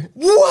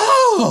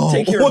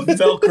 Take your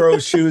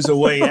Velcro shoes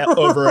away,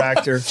 over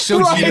actor. So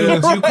do you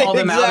call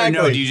them out or no?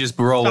 exactly. Do you just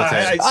roll with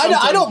it?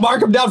 I don't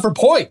mark them down for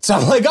points.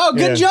 I'm like, oh,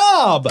 good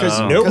job. No Because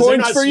they're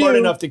points not for smart you.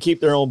 enough to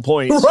keep their own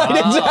points.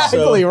 Right,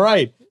 exactly,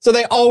 right. So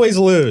they always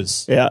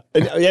lose. Yeah,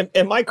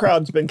 and my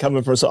crowd's been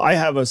coming for. So I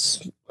have a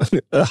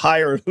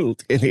higher.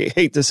 And I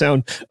hate to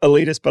sound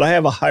elitist, but I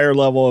have a higher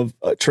level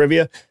of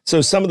trivia. So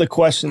some of the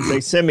questions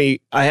they send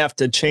me, I have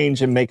to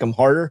change and make them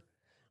harder.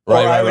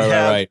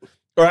 Right.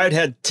 Or I'd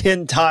had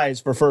 10 ties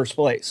for first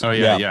place. Oh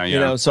yeah. You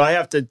know, so I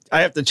have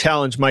to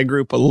challenge my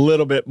group a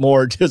little bit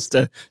more just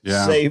to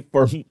save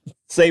for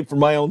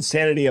my own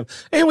sanity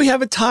and we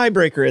have a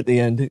tiebreaker at the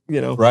end, you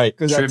know. Right.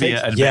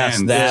 Trivia Yes,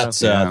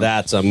 advanced.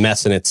 that's a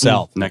mess in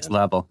itself. Next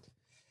level.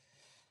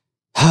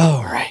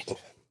 All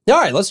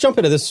right, let's jump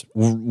into this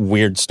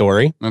weird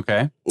story.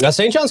 Okay. A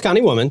St. Johns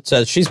County woman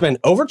says she's been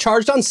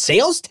overcharged on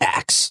sales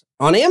tax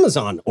on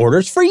Amazon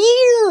orders for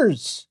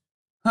years.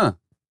 Huh.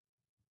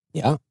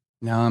 Yeah.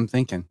 Now I'm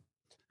thinking.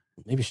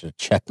 Maybe should have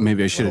checked.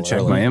 Maybe I should have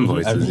checked my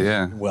invoices.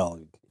 Yeah. Well,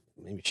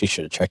 maybe she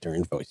should have checked her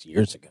invoice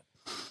years ago.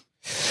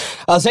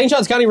 A St.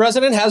 Johns County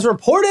resident has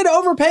reported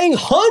overpaying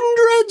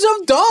hundreds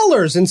of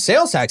dollars in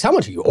sales tax. How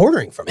much are you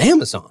ordering from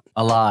Amazon?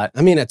 A lot.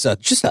 I mean, it's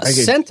just a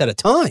cent at a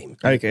time.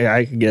 I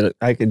could get it.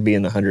 I could be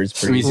in the hundreds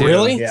pretty Me easily. too.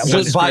 Really? Yeah,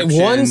 Just by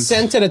 1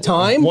 cent at a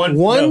time?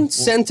 One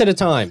cent at a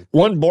time.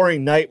 One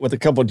boring night with a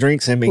couple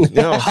drinks in me.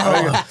 No.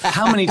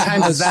 How many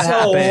times does that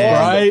So happen?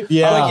 Right?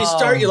 Yeah. Like you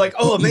start, you're like,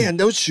 oh man,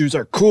 those shoes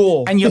are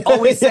cool. And you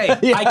always say,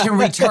 I can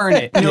return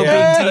it. No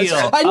big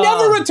deal. I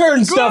never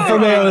return stuff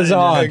from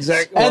Amazon.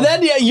 Exactly. And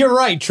then, yeah, you're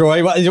right, Troy.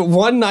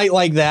 One night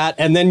like that,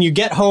 and then you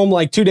get home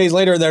like 2 days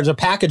later, there's a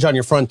package on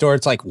your front door.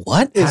 It's like,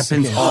 what is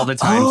Happens all the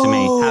time to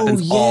me.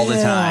 Happens all the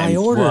yeah, time. I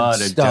ordered What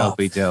a stuff.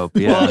 dopey dope.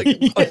 Yeah.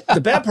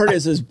 The bad part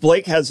is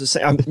Blake has the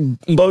same.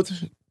 Both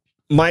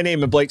my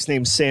name and Blake's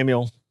name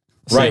Samuel.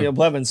 Right. Samuel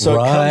Blevins. So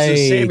it comes to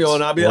Samuel,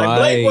 and I'll be like,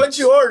 Blake, what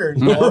you ordered?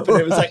 And I open it,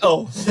 it was like,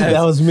 oh,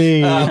 That was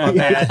me. my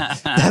bad.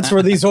 That's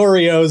where these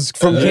Oreos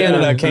from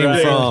Canada came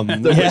Right. from.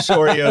 The Wish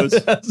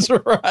Oreos. That's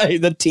right.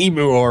 The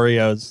Temu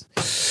Oreos.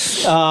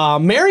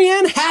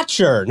 Marianne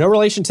Hatcher. No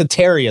relation to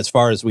Terry as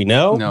far as we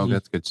know. No,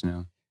 that's good to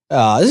know.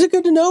 Is it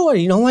good to know?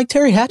 You don't like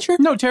Terry Hatcher?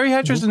 No, Terry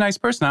Hatcher's a nice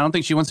person. I don't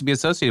think she wants to be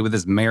associated with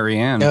this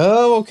Marianne.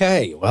 Oh,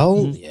 okay.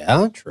 Well,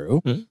 yeah,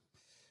 true.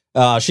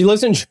 She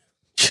lives in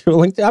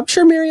Julington. I'm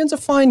sure Marianne's a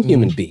fine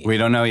human being. We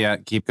don't know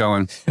yet. Keep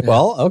going.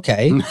 Well,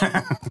 okay.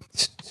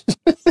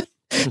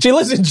 She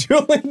lives in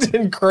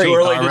Julington Creek. Too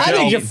early to I tell.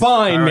 think you're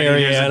fine, Already,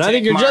 there's a Marianne. I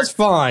think tick you're just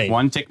mark. fine.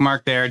 One tick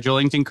mark there.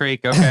 Julington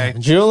Creek. Okay.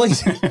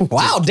 Julington.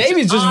 Wow,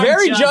 Davey's just I'm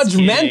very just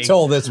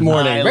judgmental this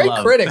morning. I Very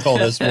love- critical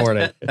this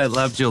morning. I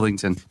love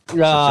Julington. Such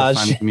a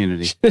fun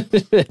community.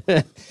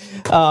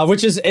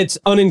 Which is, it's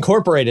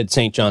unincorporated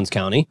St. Johns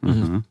County.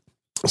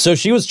 So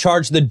she was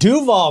charged the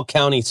Duval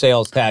County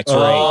sales tax rate.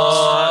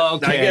 I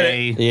get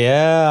Okay.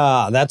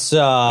 Yeah, that's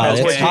what it's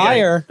you get.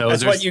 higher.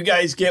 That's what you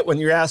guys get when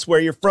you're asked where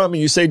you're from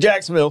and you say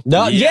Jacksonville.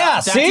 No,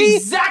 yeah, That's see?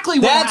 exactly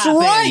what That's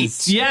happens.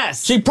 right.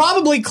 Yes. She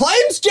probably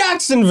claims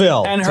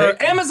Jacksonville. and her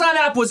Amazon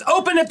app was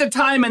open at the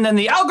time, and then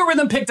the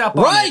algorithm picked up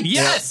on Right. it.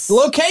 Yes.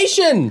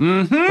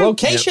 Location.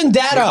 Location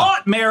data.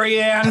 Caught,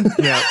 Marianne.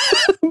 Yeah.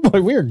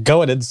 Boy, we are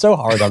going in so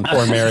hard on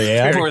poor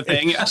Marianne. Poor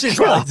thing. She's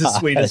probably the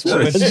sweetest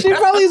woman. She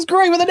probably is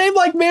great with a name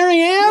like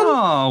Marianne.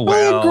 Oh, What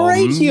a well.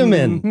 great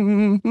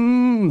human.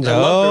 I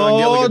love her on Oh,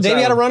 Gilligan's Davey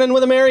had a Island. run-in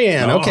with a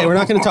Marianne. Okay, we're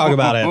not going to talk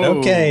about it.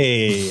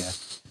 Okay.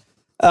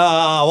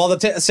 Well,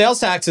 the sales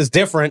tax is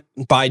different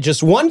by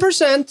just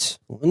 1%,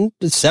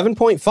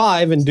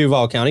 7.5 in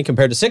Duval County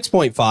compared to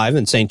 6.5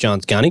 in St.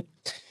 Johns County.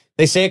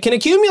 They say it can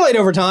accumulate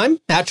over time.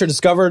 Hatcher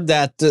discovered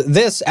that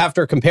this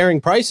after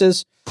comparing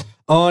prices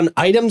on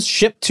items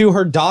shipped to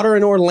her daughter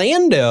in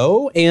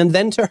Orlando and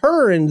then to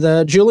her in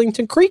the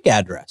Julington Creek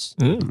address.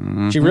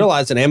 She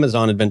realized that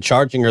Amazon had been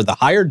charging her the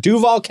higher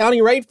Duval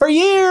County rate for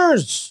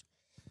years.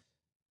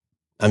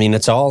 I mean,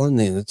 it's all in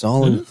the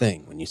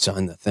thing when you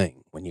sign the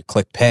thing, when you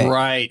click pay.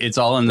 Right. It's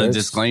all in the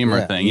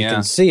disclaimer thing. You Yeah.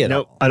 can see it.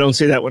 Nope, I don't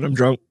see that when I'm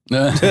drunk.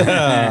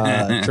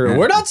 True.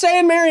 We're not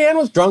saying Marianne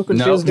was drunk when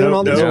she was doing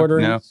all these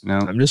orderings. No.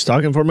 I'm just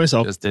talking for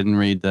myself. Just didn't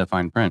read the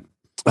fine print.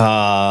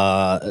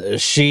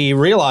 She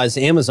realized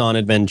Amazon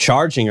had been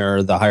charging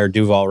her the higher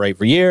Duval rate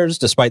for years,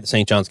 despite the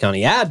St. Johns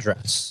County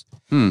address.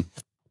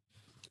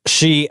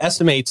 She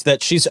estimates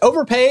that she's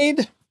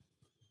overpaid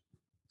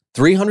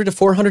 $300 to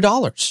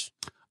 $400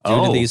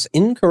 due to these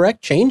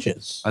incorrect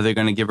changes. Are they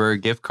going to give her a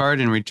gift card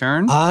in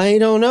return? I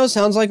don't know.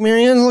 Sounds like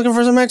Marianne's looking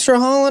for some extra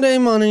holiday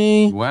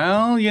money.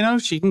 Well,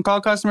 she can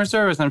call customer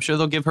service. I'm sure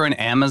they'll give her an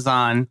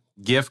Amazon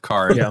gift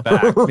card Yeah.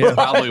 back. Yeah.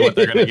 Probably what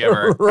they're going to give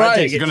her.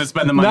 Right. She's going to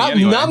spend the money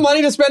anyway. Not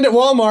money to spend at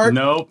Walmart.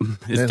 Nope.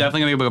 It's definitely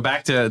going to go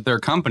back to their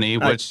company,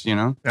 which,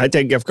 I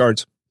take gift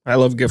cards. I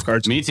love gift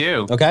cards. me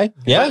too. Okay.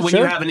 Yeah. When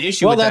sure. you have an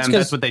issue Well, with that's them,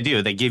 'cause- that's what they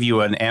do. They give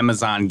you an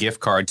Amazon gift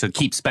card to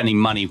keep spending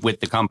money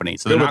with the company.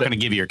 So they're Good not with going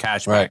to give you your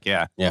cash Right. back.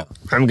 Yeah. Yeah.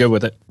 I'm good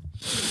with it.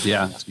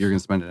 Yeah. You're going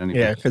to spend it anyway.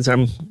 Yeah, because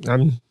I'm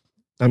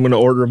going to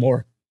order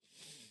more.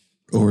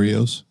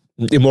 Oreos.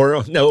 More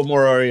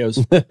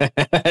Oreos.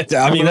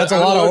 I mean, that's a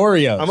lot of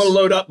Oreos. I'm going to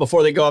load up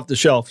before they go off the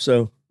shelf.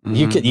 So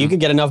You could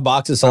get enough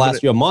boxes to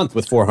last you a month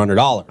with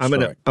 $400.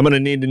 I'm gonna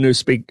need a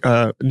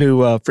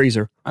new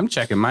freezer. I'm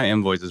checking my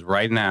invoices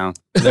right now.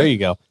 There you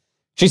go.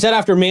 She said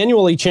after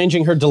manually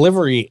changing her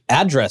delivery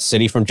address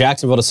city from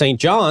Jacksonville to St.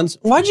 John's,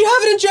 why'd you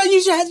have it in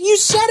Jacksonville? You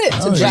said it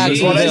to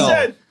Jacksonville. That's what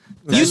I said.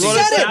 You That's said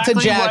it exactly to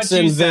what you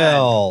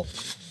Jacksonville.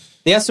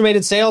 The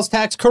estimated sales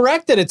tax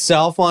corrected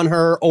itself on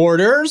her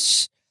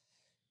orders.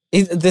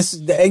 You're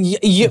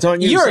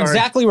on you, sorry.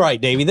 exactly right,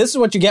 Davey. This is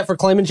what you get for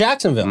claiming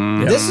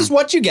Jacksonville. This is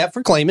what you get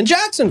for claiming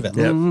Jacksonville.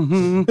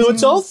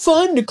 It's all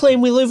fun to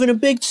claim we live in a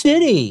big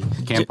city.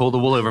 Can't pull the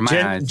wool over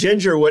my eyes.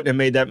 Ginger wouldn't have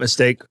made that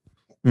mistake,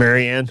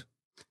 Marianne.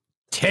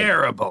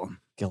 Terrible.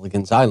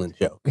 Gilligan's Island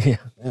joke. Yeah.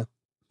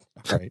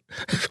 Right.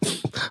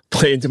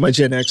 Play into my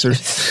Gen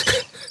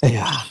Xers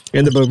Yeah.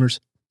 and the boomers.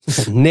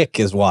 Nick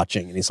is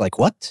watching and he's like,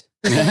 what?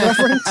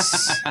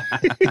 Reference?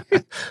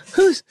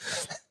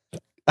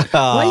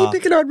 Why are you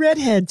picking on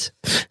redheads?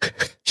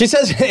 She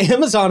says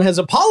Amazon has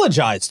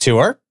apologized to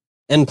her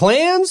and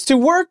plans to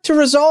work to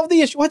resolve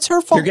the issue. What's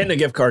her fault? You're getting a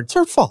gift card. It's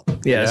her fault.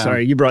 Yeah,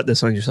 sorry. You brought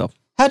this on yourself.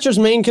 Hatcher's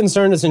main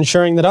concern is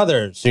ensuring that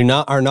others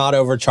are not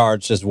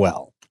overcharged as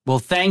well. Well,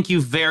 thank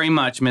you very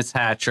much, Miss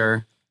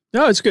Hatcher.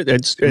 No, it's good.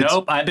 It's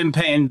Nope, I've been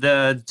paying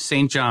the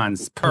St.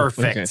 John's.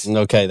 Perfect.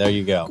 Okay, there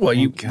you go. Well,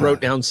 you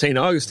wrote down St.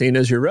 Augustine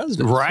as your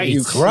residence.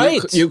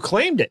 Right. You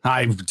claimed it.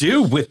 I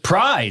do with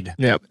pride.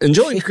 Yeah. And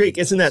Julian Creek,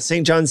 isn't that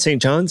St.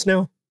 John's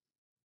now?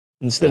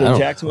 Instead of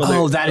Jacksonville?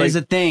 Oh, that is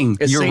a thing.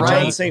 It's You're St.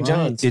 right. John's, St.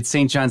 John's. It's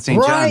St. John's, St.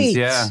 Right. John's.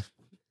 Yeah.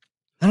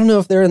 I don't know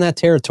if they're in that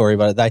territory,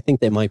 but I think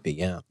they might be,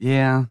 yeah.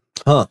 Yeah.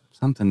 Huh.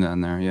 Something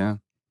down there, yeah.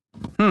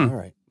 All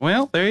right.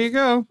 Well, there you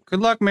go.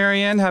 Good luck,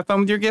 Marianne. Have fun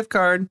with your gift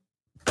card.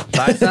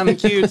 Buy something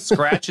cute.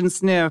 Scratch and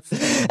sniff.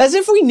 As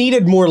if we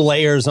needed more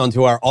layers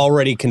onto our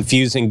already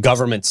confusing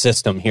government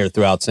system here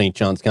throughout St.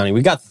 Johns County.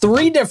 We got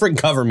 3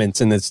 different governments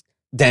in this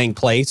dang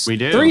place. We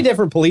do. 3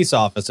 different police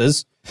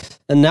offices.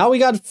 And now we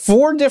got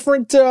 4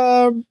 different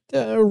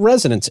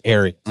residence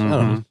areas. I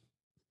don't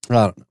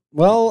know.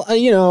 Well,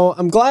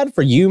 I'm glad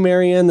for you,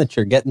 Marianne, that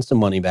you're getting some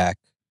money back.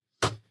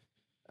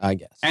 I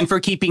guess. And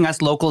for keeping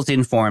us locals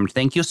informed.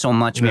 Thank you so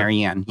much,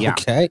 Marianne. Yeah.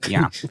 Okay.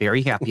 Yeah.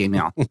 Very happy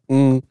now.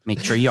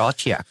 Make sure you all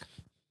check.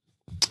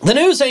 The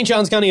new St.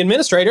 Johns County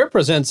Administrator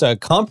presents a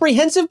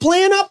comprehensive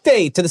plan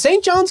update to the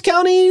St. Johns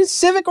County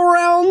Civic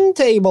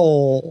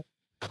Roundtable.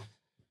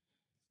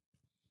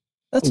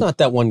 That's not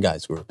that one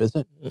guy's group, is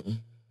it?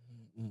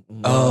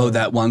 Oh,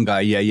 that one guy.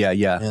 Yeah.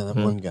 Yeah, that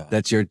one guy.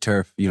 That's your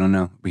turf. You don't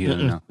know. You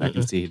don't know. I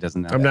can see he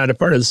doesn't know. I'm not a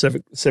part of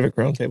the Civic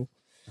Roundtable.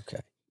 Okay.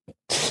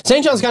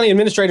 St. Johns County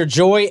Administrator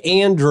Joy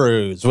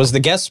Andrews was the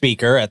guest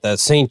speaker at the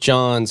St.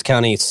 Johns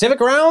County Civic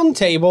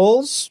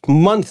Roundtable's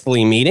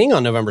monthly meeting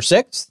on November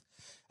 6th.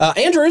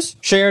 Andrews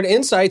shared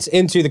insights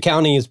into the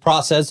county's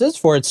processes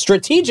for its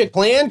strategic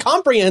plan,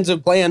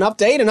 comprehensive plan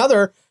update, and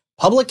other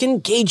public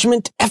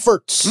engagement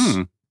efforts.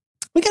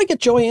 We got to get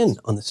Joy in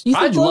on this.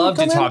 I'd love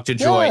to talk to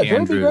Joy Andrews. It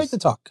would be great to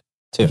talk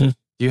to. Do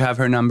you have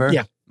her number?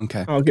 Yeah.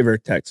 Okay. I'll give her a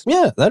text.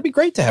 Yeah, that'd be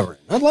great to have her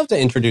in. I'd love to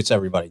introduce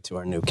everybody to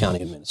our new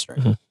county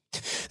administrator.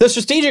 The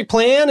strategic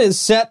plan is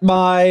set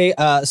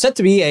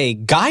to be a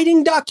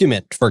guiding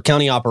document for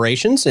county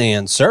operations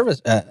and service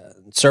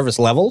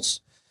levels,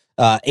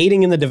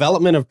 aiding in the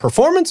development of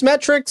performance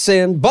metrics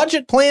and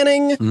budget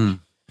planning.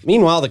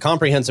 Meanwhile, the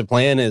comprehensive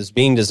plan is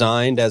being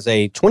designed as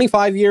a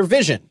 25-year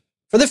vision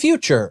for the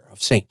future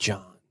of St.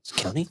 Johns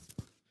County.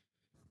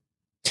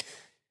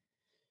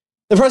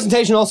 The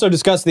presentation also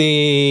discussed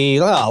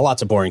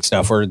lots of boring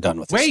stuff. We're done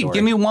with this story.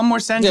 Give me one more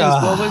sentence.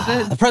 What was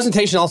it? The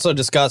presentation also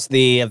discussed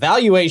the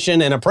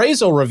evaluation and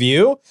appraisal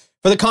review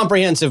for the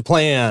comprehensive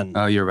plan.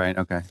 Oh, you're right.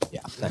 Okay.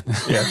 Yeah.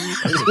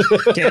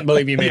 Can't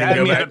believe you made him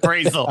go back.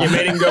 Appraisal. You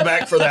made him go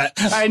back for that.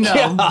 I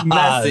know.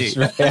 Messy.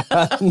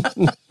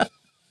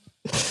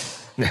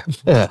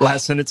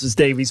 Last sentence is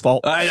Davy's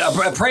fault.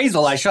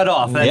 Appraisal. I shut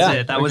off. That's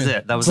it. That was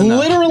it. That was It's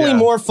enough. literally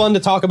more fun to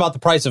talk about the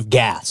price of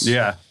gas.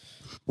 Yeah.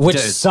 Which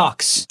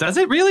sucks. Does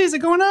it really? Is it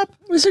going up?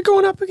 Is it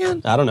going up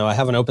again? I don't know. I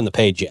haven't opened the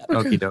page yet.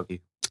 Okie dokie.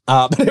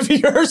 But if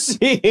you're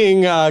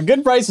seeing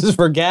good prices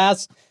for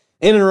gas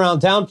in and around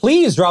town,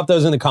 please drop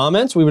those in the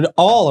comments. We would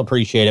all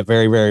appreciate it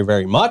very, very,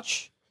 very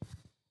much.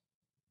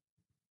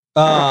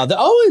 The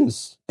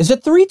Owens is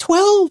at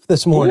 $3.12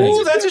 this morning.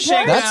 Ooh, that's a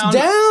shakedown. That's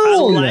down. I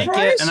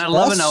like it, and I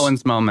love an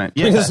Owens moment.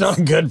 I mean, it's not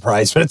a good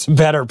price, but it's a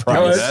better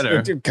price.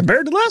 better.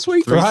 Compared to last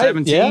week. Right?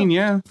 317,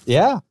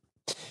 Yeah.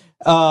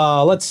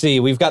 Let's see.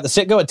 We've got the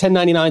Citgo at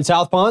 $10.99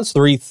 South Ponce,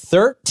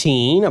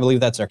 $3.13. I believe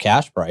that's our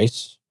cash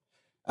price.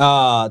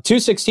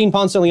 216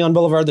 Ponce de Leon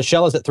Boulevard. The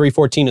Shell is at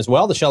 $3.14 as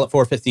well. The Shell at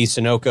 450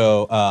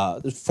 Sunoco,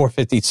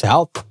 450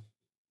 South. Let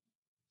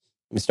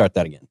me start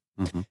that again.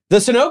 The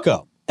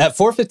Sunoco at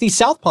 450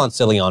 South Ponce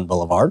de Leon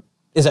Boulevard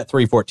is at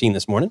 $3.14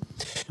 this morning.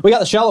 We got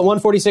the Shell at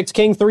 146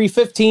 King,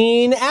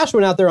 $3.15.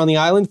 Ashwin out there on the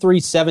island,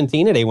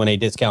 $3.17 at A1A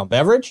Discount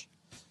Beverage.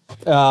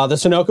 The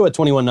Sunoco at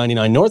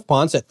 21.99 North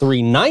Ponce at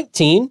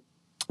 $3.19.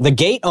 The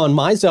Gate on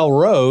Mizell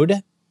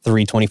Road,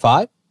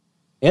 $3.25.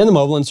 And the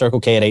Mobile and Circle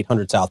K at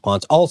 800 South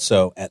Ponce,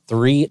 also at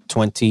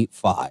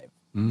 $3.25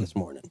 this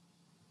morning.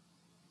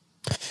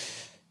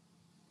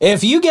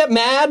 If you get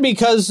mad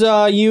because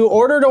you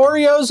ordered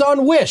Oreos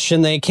on Wish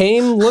and they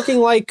came looking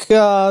like...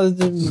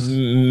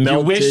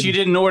 You wish you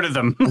didn't order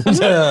them.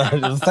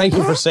 Thank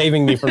you for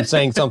saving me from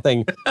saying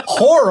something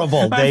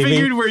horrible, Davey. I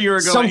figured where you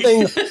were going.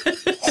 Something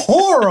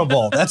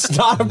horrible. That's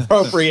not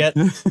appropriate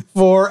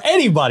for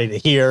anybody to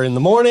hear in the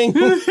morning.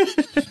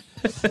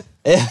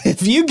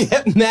 If you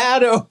get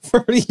mad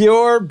over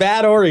your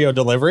bad Oreo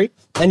delivery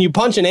and you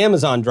punch an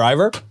Amazon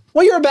driver,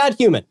 well, you're a bad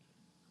human.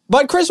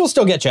 But Chris will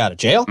still get you out of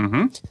jail.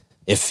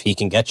 If he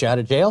can get you out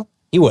of jail,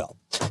 he will.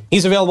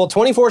 He's available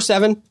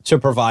 24/7 to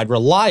provide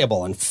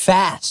reliable and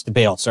fast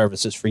bail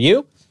services for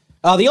you.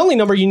 The only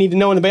number you need to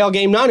know in the bail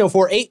game,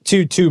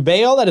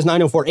 904-822-BAIL. That is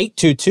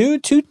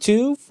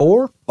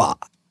 904-822-2245.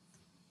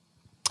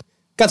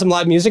 Got some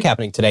live music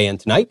happening today and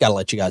tonight. Got to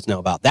let you guys know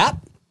about that.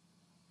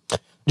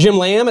 Jim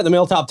Lamb at the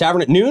Milltop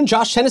Tavern at noon.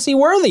 Josh Tennessee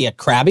Worthy at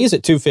Krabby's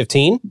at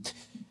 2:15.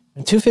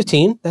 And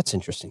 2:15, that's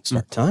interesting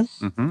start time.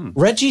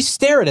 Reggie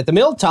Starrett at the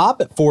Milltop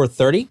at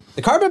 4:30.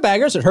 The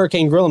Carpetbaggers at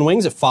Hurricane Grill and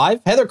Wings at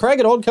 5. Heather Craig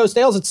at Old Coast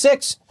Ales at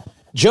 6.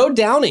 Joe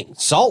Downing,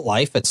 Salt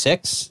Life at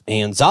 6.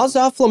 And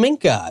Zaza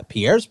Flamenca at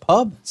Pierre's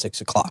Pub at 6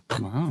 o'clock.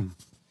 Wow.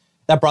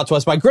 That brought to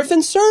us by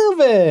Griffin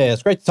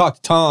Service. Great to talk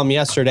to Tom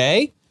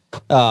yesterday.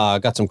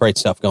 Got some great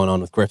stuff going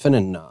on with Griffin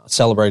and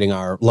celebrating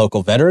our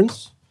local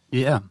veterans.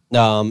 Yeah.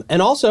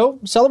 And also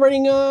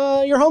celebrating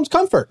your home's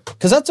comfort,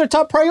 because that's their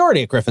top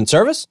priority at Griffin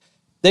Service.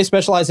 They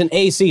specialize in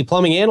AC,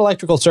 plumbing, and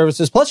electrical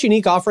services, plus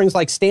unique offerings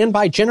like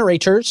standby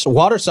generators,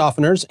 water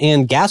softeners,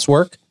 and gas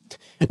work.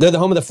 They're the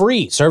home of the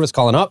free service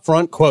call and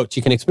upfront quotes.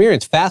 You can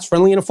experience fast,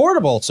 friendly, and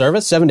affordable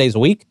service 7 days a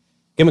week.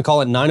 Give them a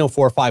call at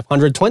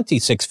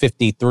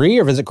 904-500-2653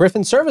 or visit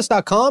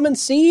griffinservice.com and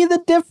see the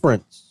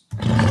difference.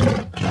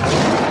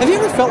 Have you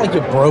ever felt like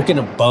you've broken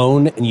a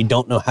bone and you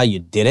don't know how you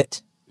did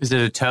it? Is it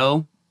a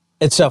toe?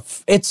 It's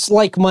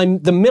like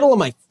the middle of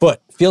my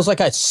foot. Feels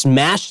like I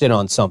smashed it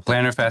on something.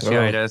 Plantar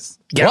fasciitis.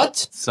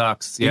 What?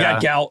 Sucks. You Yeah.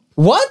 got gout.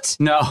 What?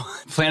 No,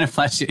 plantar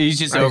fasciitis. You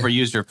just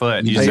overused your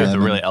foot. You just have to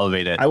really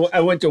elevate it. I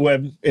went to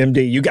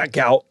WebMD. You got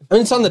gout. I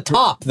mean, it's on the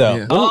top, though.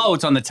 Yeah. Oh,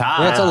 it's on the top.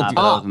 Yeah, it's on the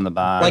top. On the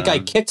bottom. Like I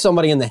kicked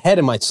somebody in the head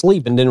in my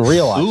sleep and didn't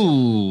realize.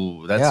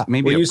 Ooh, that's Yeah.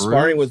 maybe Were a you bruise?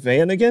 sparring with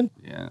Van again?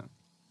 Yeah.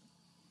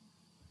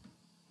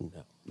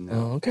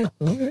 Oh, okay.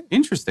 Okay.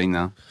 Interesting,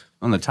 though.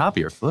 On the top of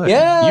your foot.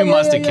 Yeah, You yeah,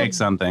 must yeah, have yeah. kicked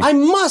something. I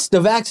must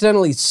have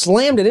accidentally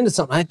slammed it into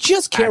something. I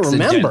just can't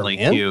remember, Accidentally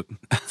man. cute.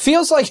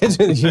 Feels like it's...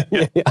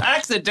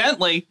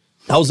 Accidentally.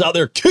 I was out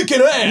there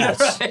kicking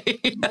ass.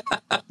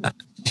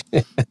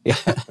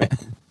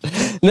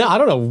 No, I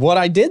don't know what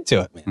I did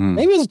to it, man.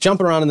 Maybe it was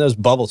jumping around in those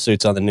bubble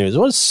suits on the news.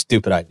 What a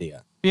stupid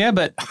idea. Yeah,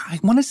 but I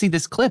want to see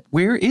this clip.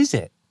 Where is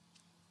it?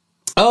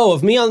 Oh,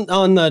 of me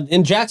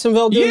in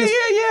Jacksonville doing Yeah, this?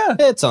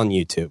 yeah. It's on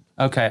YouTube.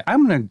 Okay,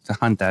 I'm going to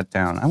hunt that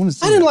down. I want to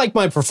see I didn't it. like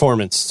my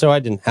performance, so I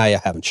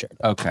haven't shared it.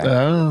 Okay.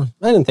 I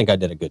didn't think I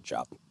did a good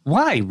job.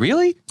 Why?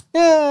 Really?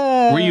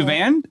 Yeah. Were you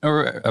Van?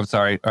 Or, I'm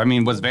sorry. I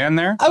mean, was Van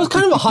there? I was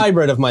kind of a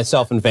hybrid of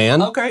myself and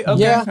Van. Okay.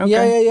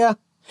 Yeah.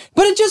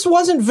 But it just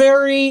wasn't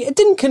it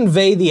didn't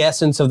convey the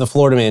essence of the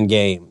Florida Man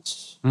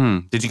games.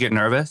 Did you get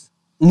nervous?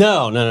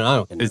 No, I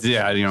don't get nervous.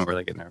 Yeah, you don't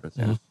really get nervous.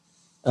 Yeah.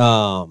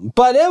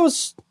 But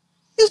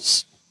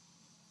it's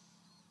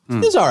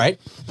all right.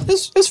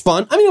 It's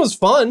fun. I mean, it was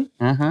fun.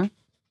 Uh-huh.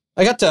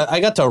 I got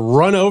to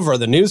run over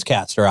the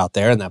newscaster out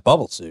there in that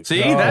bubble suit.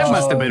 See, that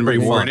must have been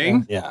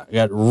rewarding. Yeah, I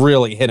got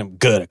really hit him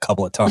good a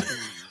couple of times.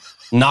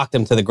 Knocked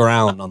him to the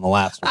ground on the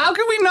last one. How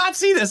can we not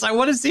see this? I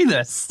want to see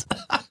this.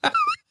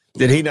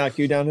 Did he knock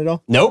you down at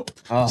all? Nope.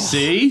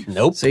 See?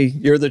 Nope. See,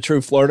 you're the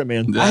true Florida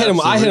man. I hit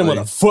him with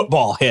a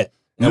football hit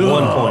at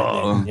one point.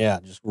 Man. Yeah,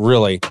 just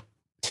really.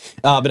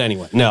 But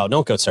anyway, no,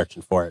 don't go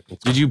searching for it.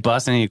 Did you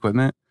bust any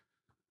equipment?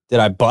 Did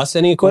I bust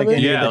any equipment?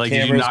 any of Yeah, the like, did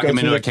you cameras knock go him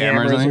through into the a camera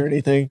or cameras something?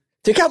 anything?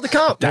 Take out the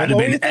comp. That'd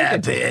man. have What been were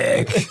you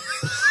thinking? epic.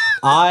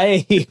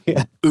 I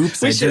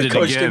Oops, We I should did have it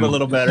coached again. him a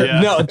little better.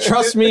 Yeah. no,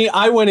 trust me,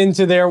 I went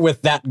into there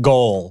with that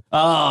goal.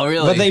 Oh,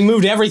 really? But they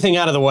moved everything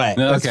out of the way.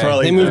 That's Okay.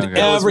 probably They moved Okay.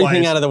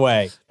 everything wise. out of the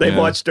way. They've Yeah.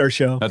 watched our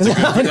show. That's a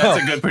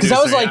good producer. Because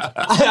I was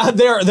yeah. like,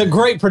 they're the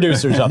great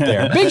producers up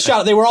there. Big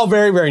shout. They were all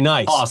very, very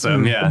nice.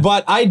 Awesome, yeah.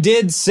 But I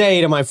did say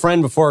to my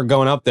friend before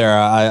going up there,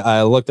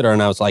 I looked at her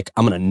and I was like,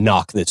 I'm going to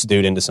knock this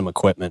dude into some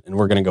equipment and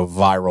we're going to go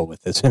viral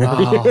with this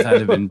interview. Oh,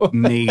 that'd have been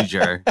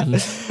major.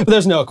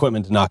 There's no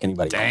equipment to knock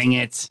anybody. Dang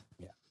it.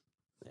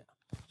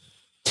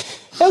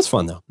 That was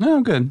fun though.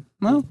 No, good.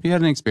 Well, you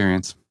had an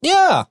experience.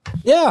 Yeah.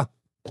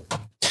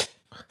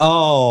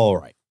 All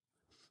right.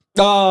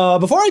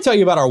 Before I tell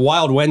you about our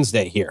Wild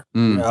Wednesday here,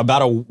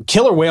 about a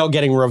killer whale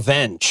getting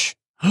revenge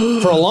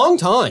for a long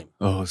time.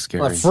 Oh,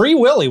 scary. Free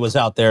Willy was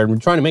out there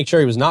and trying to make sure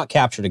he was not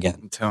captured again.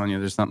 I'm telling you,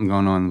 there's something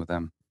going on with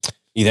them.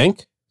 You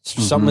think?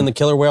 Something in the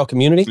killer whale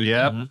community?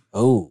 Yep.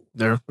 Oh.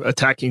 They're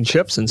attacking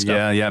ships and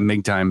stuff. Yeah,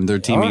 big time. They're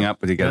teaming up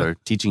together,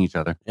 teaching each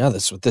other. Yeah,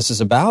 that's what this is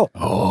about.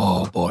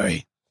 Oh,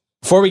 boy.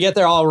 Before we get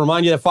there, I'll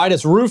remind you that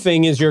Fidus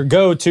Roofing is your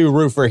go-to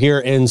roofer here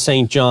in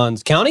St.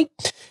 Johns County.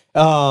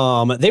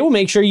 They will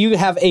make sure you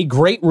have a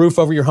great roof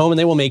over your home, and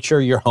they will make sure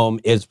your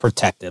home is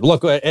protected.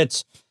 Look,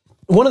 it's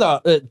one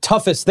of the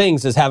toughest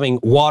things is having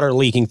water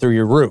leaking through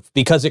your roof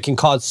because it can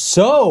cause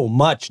so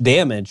much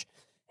damage,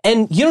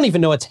 and you don't even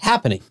know it's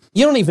happening.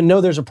 You don't even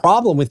know there's a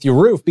problem with your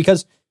roof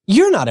because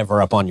you're not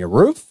ever up on your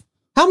roof.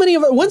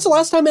 When's the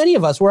last time any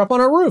of us were up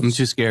on our roof? I'm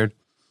too scared.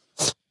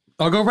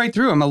 I'll go right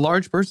through. I'm a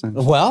large person.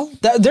 Well,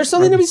 there's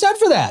something to be said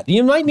for that.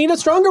 You might need a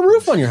stronger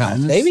roof on your house,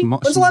 baby.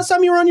 When's the last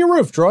time you were on your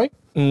roof, Troy?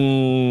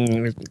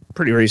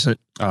 Pretty recent.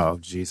 Oh,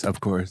 jeez, of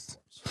course.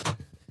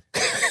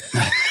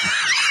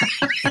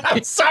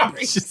 I'm sorry.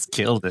 Just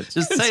killed it.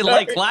 Just say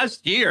like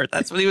last year.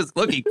 That's what he was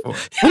looking for.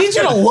 We need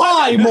you to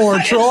lie more,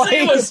 Troy.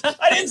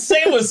 I didn't say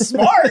it was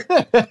smart.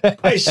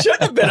 I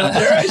shouldn't have been up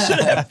there. I should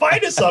have had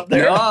Fidus up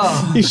there.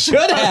 Oh, You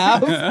should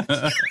have.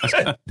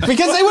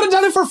 Because they would have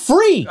done it for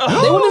free.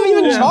 They wouldn't have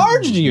even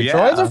charged you,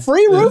 Troy. It's a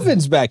free roof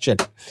inspection.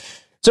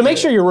 So make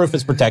sure your roof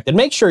is protected.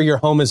 Make sure your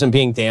home isn't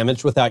being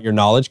damaged without your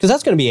knowledge, because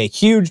that's going to be a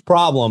huge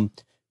problem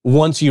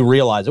once you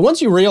realize it.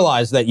 Once you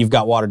realize that you've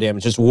got water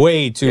damage, it's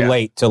way too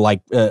late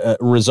to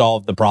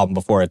resolve the problem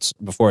before it's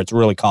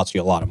really cost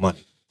you a lot of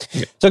money.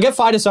 Yeah. So get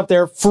Fidus up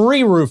there,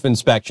 free roof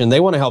inspection.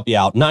 They want to help you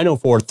out.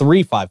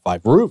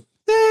 904-355-ROOF.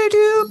 They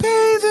do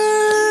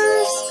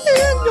pavers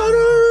and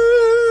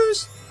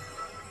gutters.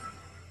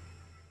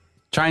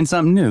 Trying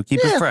something new.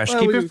 Keep it fresh.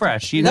 Keep it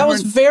fresh. That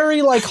was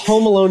very like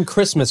Home Alone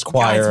Christmas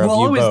choir. Guys,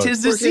 well, it's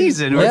 'tis the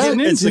season. We're getting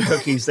It's into the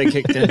cookies they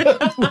kicked in.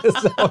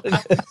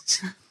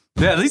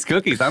 Yeah, these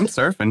cookies. I'm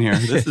surfing here.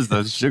 This is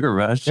the sugar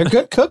rush. They're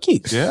good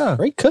cookies. Yeah.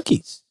 Great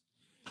cookies.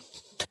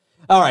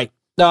 All right.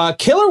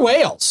 Killer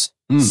whales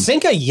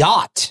sink a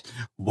yacht.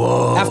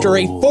 Whoa. After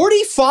a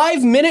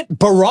 45-minute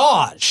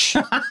barrage.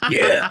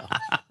 Yeah.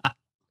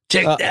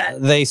 Check that.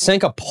 They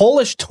sank a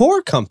Polish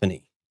tour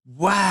company.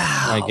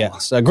 Wow. I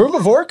guess. A group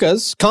of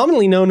orcas,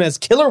 commonly known as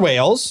killer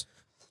whales,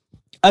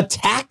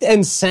 attacked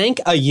and sank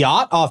a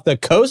yacht off the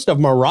coast of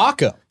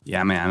Morocco.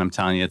 Yeah, man. I'm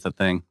telling you, it's a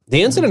thing.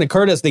 The incident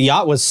occurred as the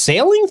yacht was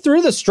sailing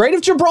through the Strait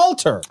of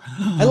Gibraltar.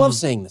 I love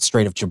saying the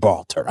Strait of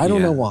Gibraltar. I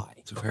don't know why.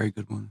 It's a very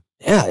good one.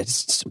 Yeah,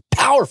 it's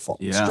powerful.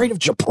 Yeah. Strait of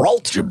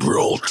Gibraltar.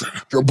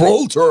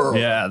 Gibraltar.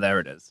 Yeah, there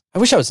it is. I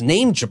wish I was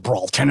named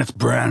Gibraltar. Kenneth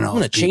Branagh. I'm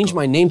going to change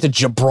my name to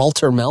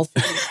Gibraltar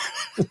Melfi.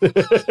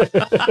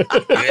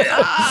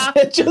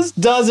 It just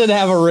doesn't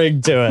have a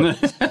ring to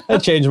it. I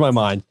changed my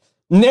mind.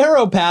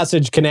 Narrow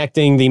passage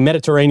connecting the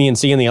Mediterranean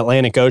Sea and the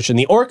Atlantic Ocean.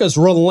 The orcas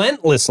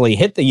relentlessly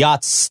hit the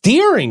yacht's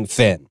steering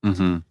fin.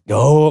 Mm-hmm.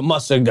 Oh, it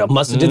must have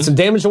did some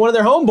damage to one of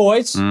their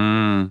homeboys.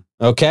 Mm.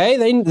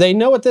 Okay, they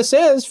know what this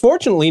is.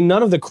 Fortunately,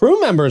 none of the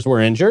crew members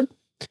were injured.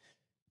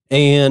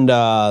 And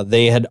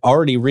they had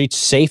already reached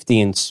safety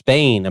in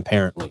Spain,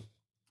 apparently.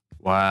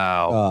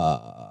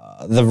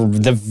 Wow.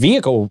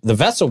 The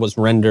vessel was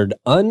rendered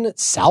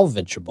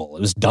unsalvageable.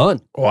 It was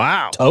done.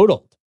 Wow.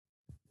 Totaled.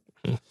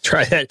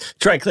 Try that.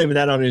 Try claiming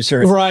that on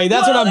insurance. Right,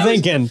 that's what I'm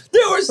thinking.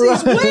 There was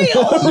these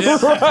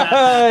whales.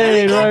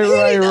 Right.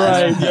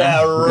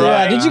 Yeah, right.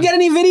 Yeah, did you get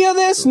any video of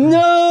this?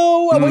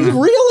 No.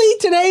 Really?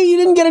 Today you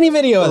didn't get any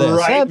video of this?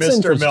 Right, That's Mr.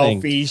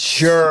 interesting. Melfi.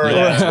 Sure,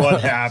 that's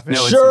what happened.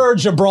 No, Sure,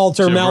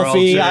 Gibraltar,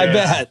 Melfi, Gibraltar, I yeah.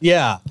 bet.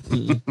 Yeah.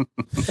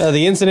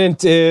 The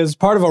incident is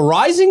part of a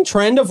rising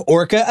trend of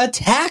orca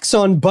attacks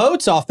on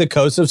boats off the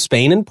coast of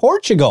Spain and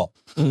Portugal.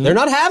 They're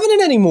not having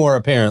it anymore,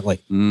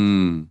 apparently.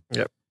 Mm.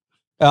 Yep.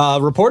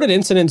 Reported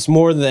incidents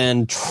more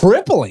than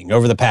tripling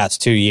over the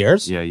past 2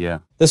 years. Yeah.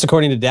 This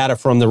according to data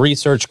from the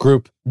research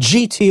group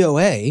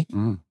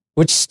GTOA,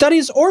 which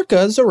studies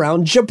orcas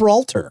around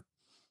Gibraltar.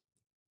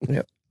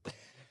 Yep.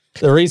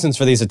 The reasons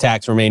for these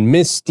attacks remain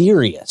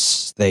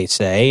mysterious, they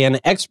say,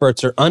 and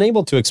experts are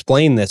unable to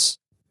explain this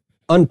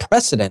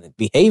unprecedented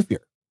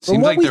behavior. From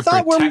Seems what like we they're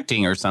thought were-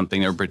 protecting or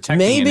something. They're protecting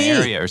Maybe an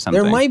area or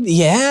something. there might be,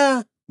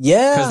 yeah.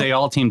 Because they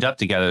all teamed up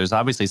together. There's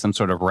obviously some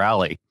sort of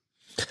rally.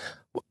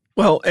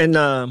 Well, and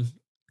a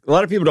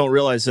lot of people don't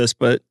realize this,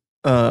 but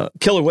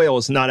killer whale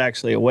is not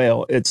actually a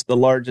whale. It's the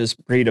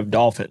largest breed of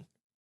dolphin.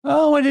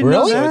 Oh, I didn't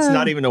Really? So it's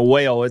not even a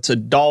whale. It's a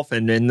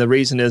dolphin. And the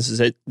reason is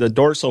that the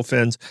dorsal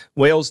fins,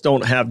 whales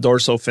don't have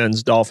dorsal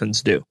fins,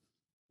 dolphins do.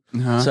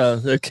 Uh-huh. So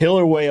the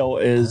killer whale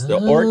is, the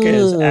orca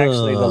is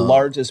actually the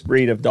largest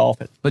breed of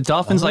dolphin. But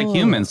dolphins like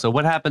humans, so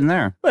what happened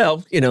there?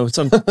 Well, you know,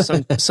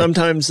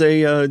 sometimes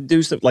they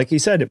do stuff, like he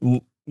said,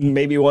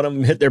 maybe one of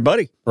them hit their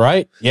buddy.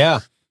 Right, yeah.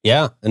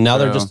 And now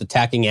they're Wow. just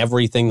attacking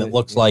everything that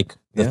looks like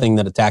the thing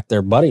that attacked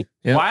their buddy.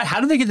 Yeah. Why?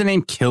 How do they get the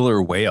name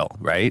killer whale?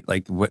 Right?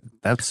 Like what?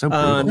 That's so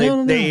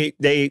brutal. They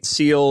ate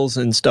seals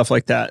and stuff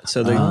like that.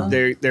 So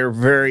they're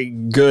very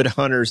good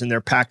hunters, and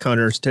they're pack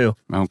hunters too.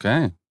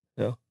 Okay.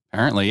 Yeah.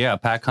 Apparently, yeah.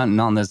 Pack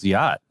hunting on this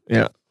yacht.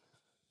 Yeah.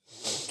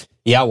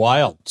 Yeah,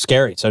 wild,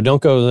 scary. So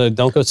don't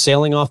go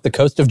sailing off the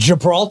coast of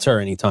Gibraltar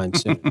anytime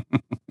soon,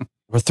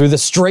 or through the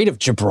Strait of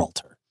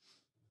Gibraltar.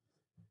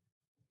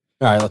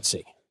 All right, let's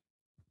see.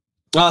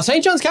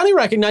 St. Johns County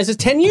recognizes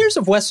 10 years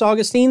of West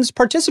Augustine's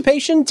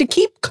participation to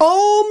keep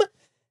calm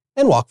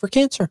and walk for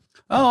cancer.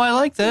 Oh, I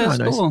like this.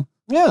 Oh, nice. Cool.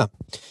 Yeah.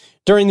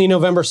 During the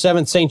November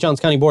 7th St. Johns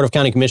County Board of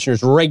County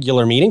Commissioners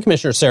regular meeting,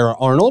 Commissioner Sarah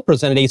Arnold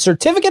presented a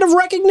certificate of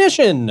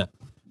recognition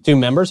to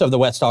members of the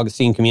West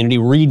Augustine Community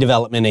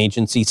Redevelopment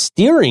Agency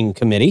Steering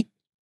Committee.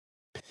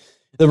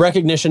 The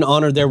recognition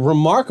honored their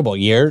remarkable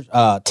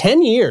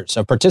 10 years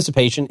of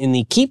participation in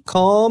the Keep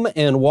Calm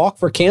and Walk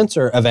for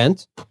Cancer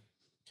event.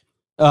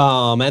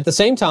 At the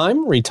same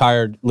time,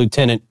 retired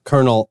Lieutenant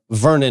Colonel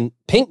Vernon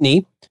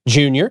Pinkney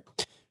Jr.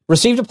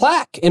 received a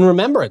plaque in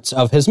remembrance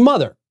of his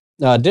mother.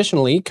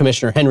 Additionally,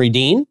 Commissioner Henry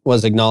Dean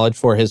was acknowledged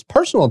for his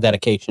personal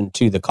dedication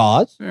to the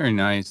cause. Very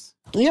nice.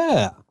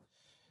 Yeah.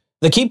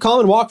 The Keep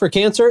Calm and Walk for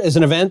Cancer is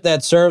an event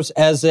that serves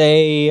as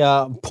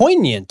a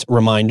poignant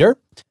reminder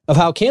of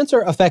how cancer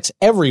affects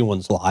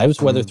everyone's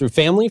lives, whether through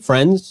family,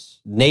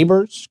 friends,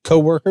 neighbors,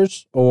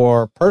 coworkers,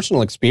 or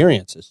personal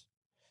experiences.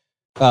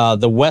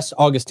 The West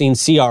Augustine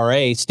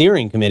CRA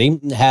Steering Committee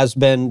has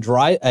been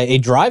a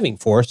driving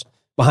force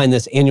behind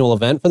this annual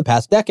event for the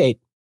past decade,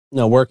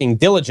 working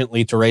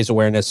diligently to raise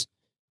awareness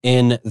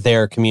in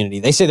their community.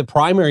 They say the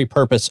primary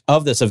purpose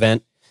of this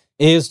event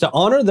is to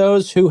honor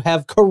those who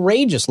have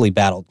courageously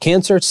battled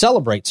cancer,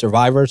 celebrate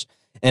survivors,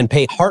 and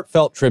pay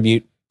heartfelt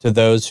tribute to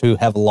those who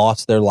have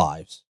lost their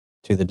lives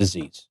to the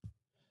disease.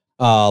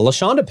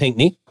 LaShonda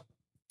Pinckney,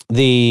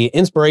 the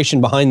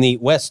inspiration behind the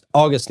West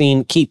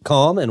Augustine Keep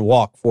Calm and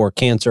Walk for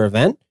Cancer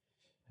event,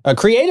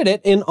 created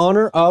it in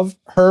honor of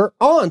her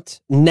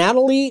aunt,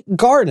 Natalie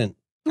Garden.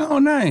 Oh,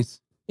 nice.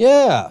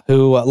 Yeah,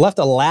 who left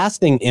a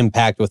lasting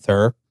impact with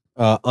her,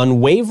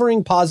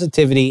 unwavering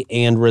positivity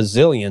and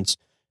resilience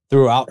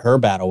throughout her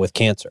battle with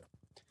cancer.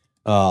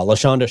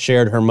 LaShonda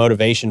shared her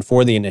motivation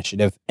for the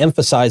initiative,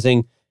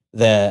 emphasizing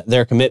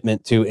their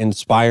commitment to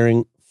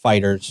inspiring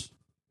fighters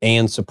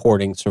and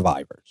supporting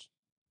survivors.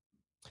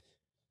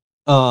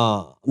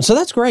 So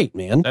that's great,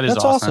 man. That is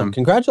that's awesome.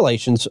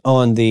 Congratulations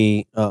on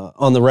the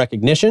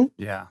recognition.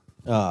 Yeah.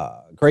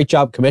 Great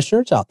job,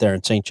 commissioners out there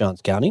in St.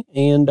 Johns County,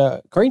 and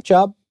great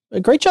job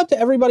to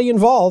everybody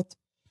involved.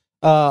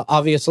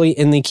 Obviously,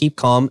 in the Keep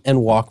Calm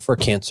and Walk for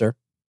Cancer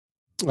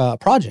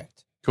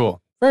project.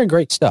 Cool. Very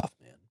great stuff,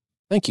 man.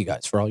 Thank you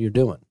guys for all you're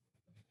doing.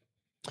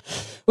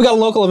 We got a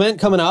local event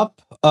coming up.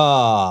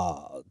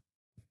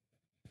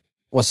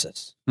 What's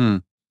this?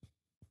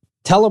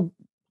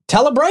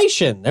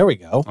 Telebration. There we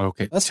go.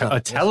 Okay. That's a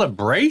not-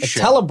 telebration. A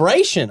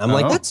telebration. I'm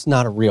like, Oh. that's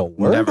not a real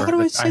word. Never. How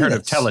do I say I heard this?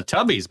 of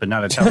Teletubbies, but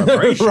not a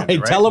telebration. right,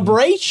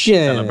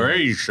 telebration.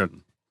 Telebration.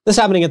 This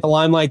happening at the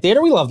Limelight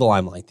Theater. We love the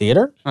Limelight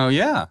Theater. Oh,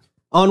 yeah.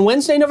 On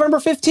Wednesday, November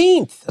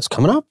 15th. That's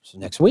coming up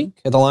next week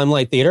at the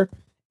Limelight Theater.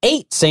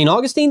 8 St.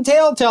 Augustine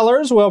tale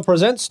tellers will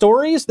present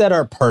stories that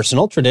are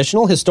personal,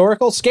 traditional,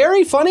 historical,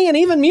 scary, funny, and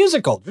even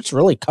musical. Just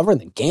really covering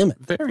the gamut.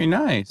 Very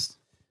nice.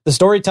 The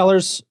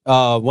storytellers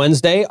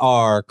Wednesday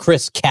are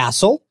Chris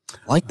Castle.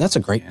 That's a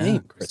great Yeah,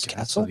 name. Chris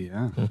Castle.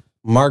 Yeah.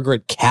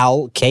 Margaret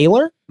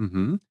Kaler.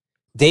 Mm-hmm.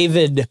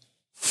 David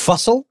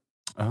Fussell.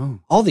 Oh.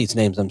 All these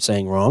names I'm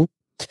saying wrong.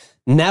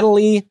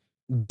 Natalie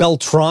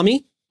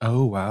Beltrami.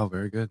 Oh, wow.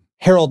 Very good.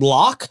 Harold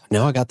Locke.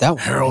 No, I got that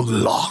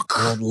one. Locke.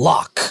 Harold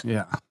Locke.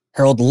 Yeah.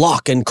 Harold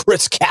Locke and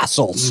Chris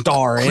Castle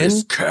star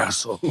in.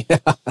 Castle.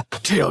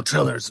 Tale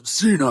tellers of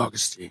St.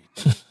 Augustine.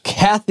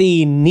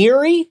 Kathy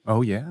Neary,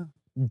 Oh, yeah.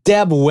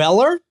 Deb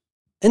Weller,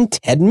 and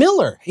Ted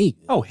Miller. Hey,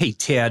 Oh, hey,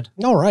 Ted.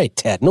 all right,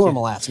 Ted.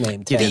 Normal last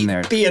name, Ted. Get in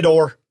there.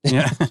 Theodore.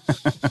 Yeah.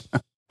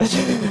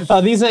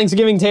 These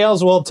Thanksgiving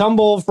tales will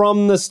tumble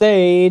from the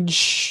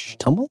stage.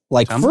 Tumble?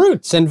 Like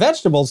fruits and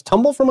vegetables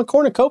tumble from a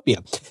cornucopia.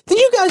 Did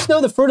you guys know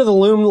the Fruit of the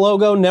Loom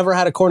logo never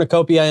had a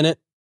cornucopia in it?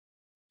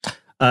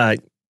 I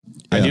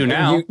do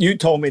now. You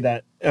told me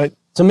that.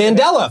 It's a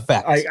Mandela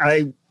effect.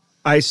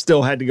 I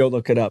still had to go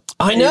look it up.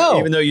 I know.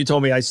 Even though you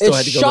told me, I still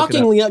had It's to go look it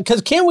up. shockingly,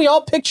 because can't we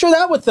all picture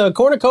that with the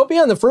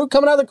cornucopia and the fruit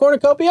coming out of the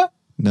cornucopia?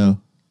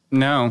 No.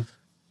 No.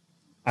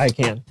 I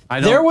can. I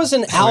don't There was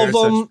an wear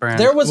album. such brand.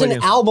 There was an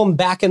William. album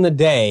back in the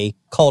day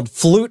called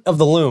 "Flute of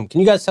the Loom." Can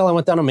you guys tell I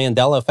went down a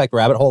Mandela effect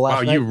rabbit hole last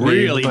Wow, night? you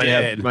really Might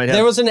have- did. might have.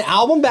 There was an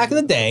album back in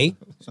the day.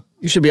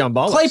 You should be on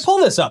Ballers. Clay, pull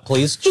this up,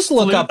 please. Just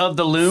look Flute up of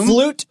the Loom?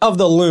 "Flute of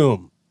the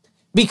Loom,"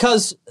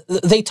 because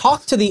they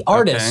talked to the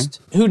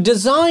artist who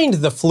designed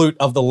the Flute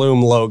of the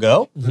Loom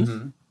logo,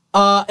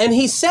 and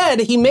he said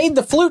he made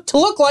the flute to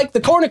look like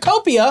the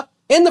cornucopia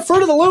in the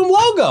Fruit of the Loom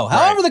logo.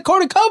 However, the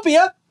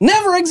cornucopia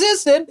never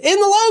existed in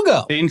the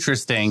logo.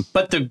 Interesting.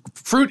 But the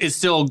fruit is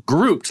still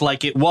grouped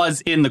like it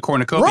was in the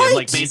cornucopia. Right.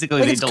 Like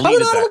basically they it's deleted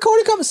coming out of a that.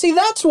 cornucopia. See,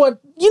 that's what,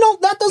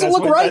 that doesn't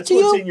look right that's to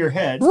what's you. in your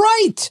head.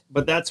 Right.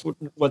 But that's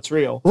what's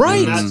real.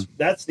 Right. And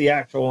that's the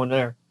actual one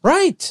there.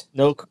 Right.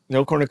 No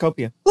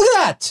cornucopia. Look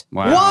at that.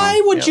 Wow.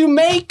 Why would Yep. you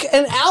make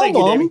an Thank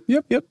you, album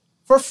Davey. Yep.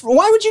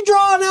 why would you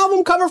draw an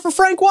album cover for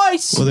Frank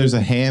Weiss? Well, there's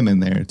a ham in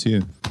there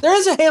too. There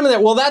is a ham in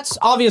there. Well, that's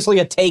obviously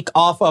a take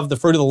off of the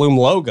Fruit of the Loom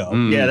logo.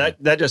 Yeah,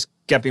 that just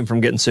kept him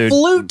from getting sued.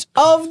 Flute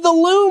of the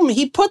Loom.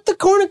 He put the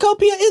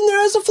cornucopia in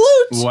there as a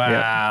flute.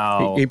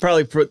 Wow. He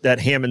probably put that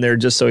ham in there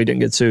just so he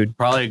didn't get sued.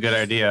 Probably a good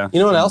idea. You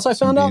know what else I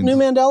found out? New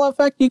Mandela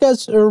effect. You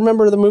guys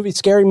remember the movie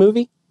Scary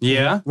Movie?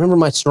 Yeah. Remember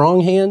My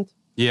Strong Hand?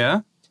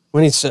 Yeah.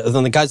 When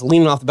then the guy's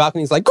leaning off the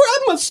balcony, he's like, "Grab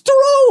my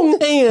strong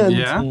hand."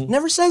 Yeah.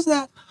 Never says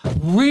that.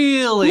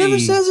 Really? Never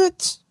says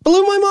it.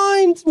 Blew my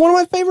mind. One of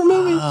my favorite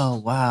movies.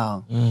 Oh,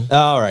 wow.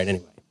 All right.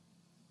 Anyway,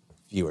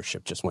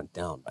 viewership just went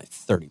down by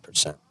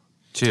 30%.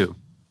 2.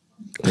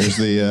 There's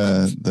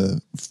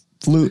the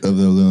flute of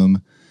the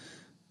loom.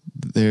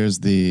 There's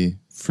the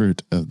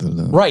fruit of the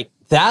loom. Right.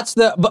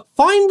 But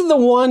find the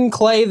one,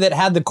 Clay, that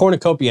had the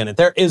cornucopia in it.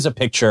 There is a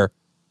picture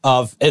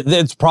of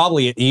it's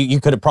probably, you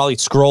could have probably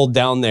scrolled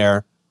down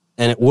there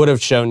and it would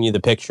have shown you the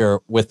picture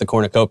with the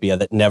cornucopia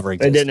that never It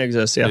existed. didn't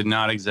exist. Yeah. Did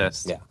not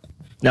exist. Yeah.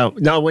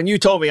 No. When you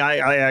told me,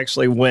 I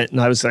actually went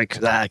and I was like,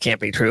 that can't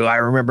be true. I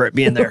remember it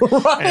being there.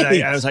 Right.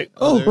 And I was like,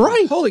 Oh,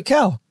 right. Holy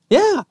cow.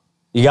 Yeah.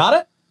 You got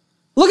it?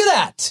 Look at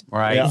that.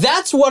 Right. Yeah.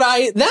 That's what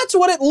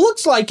it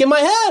looks like in my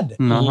head.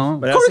 Uh-huh.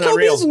 But that's not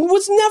real. Cornucopia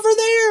was never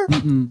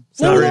there.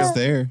 It's not Or real. it's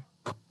there.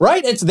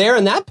 Right, it's there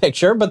in that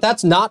picture, but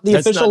that's not the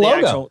That's official not the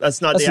logo. actual-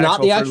 that's not That's the not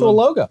actual the Fruit of actual the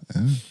logo.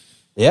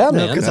 Yeah,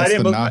 man. because That's I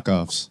didn't the book.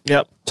 knockoffs.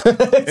 Yep,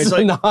 It's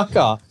like- a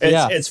knockoff.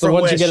 it's the from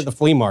ones you Wish. get at the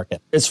flea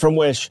market. it's from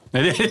Wish.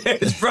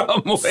 It's from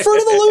Fruit of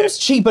the Loom's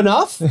cheap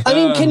enough. I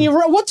mean, can you?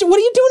 What are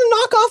you doing a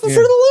knockoff of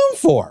Fruit of the Loom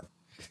for?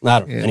 I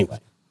don't know.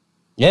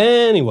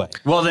 Anyway.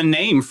 Well, the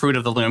name Fruit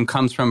of the Loom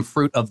comes from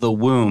Fruit of the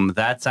Womb.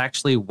 That's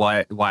actually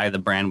why the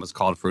brand was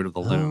called Fruit of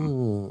the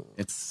Loom.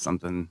 It's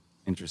something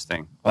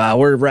interesting. Wow,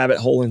 we're rabbit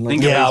holing. Like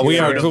Think crazy. about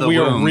Fruit of the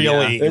Womb,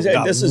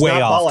 This is way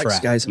not off bollocks,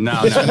 track. guys. No.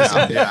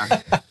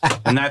 Yeah.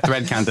 And that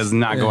thread count does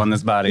not go on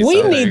this body. We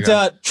so there you need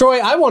go. Troy.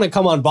 I want to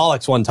come on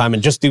Bollocks one time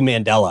and just do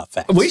Mandela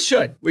effects. We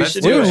should. We Let's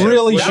should do do We it.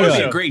 really That would be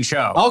should. a great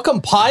show. I'll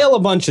compile a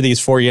bunch of these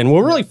for you, and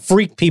we'll really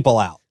freak people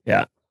out.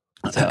 Yeah.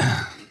 So,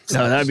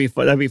 no, that'd be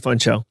fun. That'd be a fun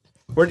show.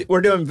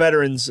 We're doing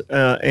veterans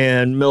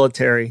and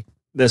military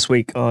this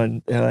week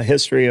on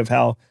history of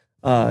how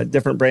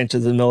different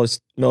branches of the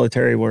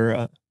military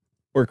were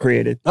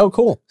created. Oh,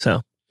 cool.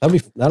 So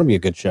That'll be a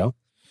good show.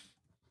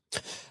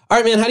 All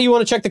right, man. How do you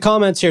want to check the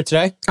comments here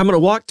today? I'm going to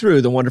walk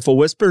through the wonderful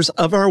whispers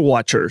of our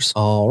watchers.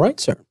 All right,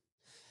 sir.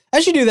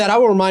 As you do that, I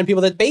will remind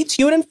people that Bates,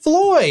 Hewitt, and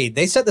Floyd,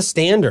 they set the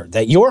standard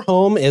that your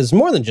home is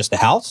more than just a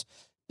house.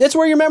 It's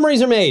where your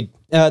memories are made.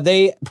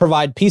 They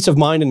provide peace of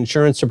mind and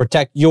insurance to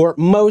protect your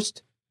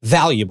most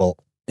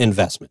valuable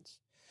investments.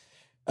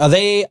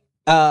 They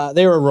are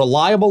a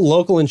reliable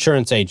local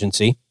insurance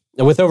agency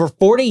with over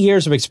 40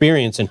 years of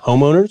experience in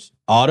homeowners,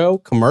 auto,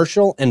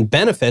 commercial, and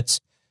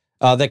benefits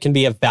that can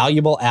be a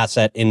valuable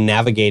asset in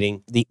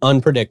navigating the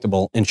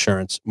unpredictable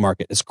insurance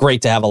market. It's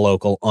great to have a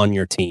local on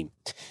your team.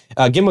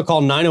 Give them a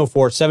call,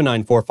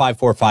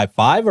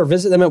 904-794-5455, or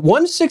visit them at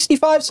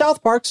 165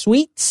 South Park,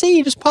 Suite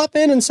C. Just pop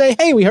in and say,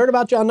 hey, we heard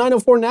about you on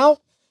 904 Now.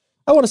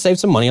 I want to save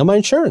some money on my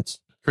insurance.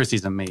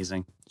 Chrissy's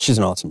amazing. She's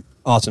an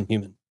awesome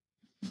human.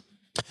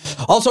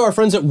 Also, our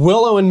friends at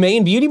Willow and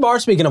Maine Beauty Bar,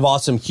 speaking of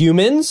awesome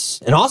humans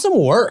and awesome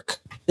work,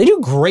 they do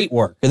great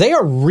work. They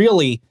are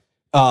really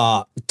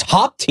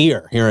top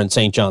tier here in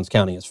St. Johns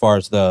County as far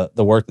as the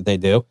work that they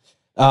do.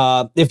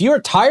 If you're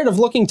tired of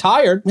looking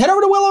tired, head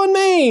over to Willow and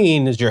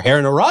Maine. Is your hair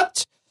in a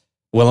rut?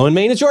 Willow and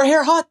Maine is your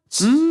hair hut.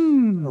 I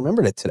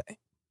remembered it today.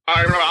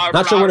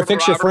 Not sure where to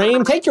fix your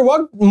frame? Take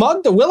your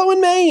mug to Willow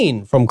and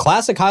Maine. From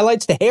classic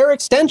highlights to hair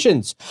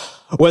extensions.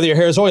 Whether your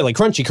hair is oily,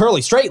 crunchy,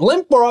 curly, straight,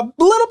 limp, or a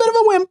little bit of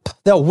a wimp,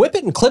 they'll whip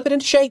it and clip it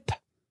into shape.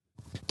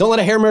 Don't let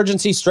a hair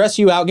emergency stress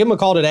you out. Give them a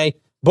call today.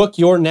 Book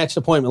your next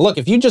appointment. Look,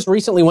 if you just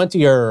recently went to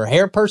your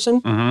hair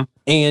person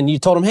and you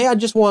told them, hey, I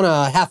just want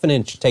a half an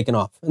inch taken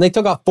off, and they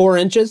took off 4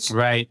 inches,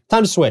 Right.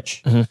 time to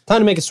switch. Time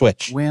to make a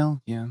switch.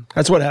 Well, yeah.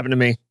 That's what happened to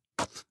me.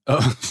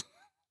 Oh.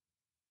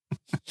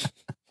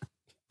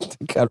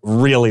 Got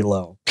really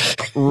low.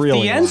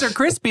 Really The ends are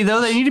crispy,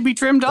 though. They need to be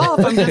trimmed off.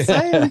 I'm just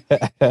saying.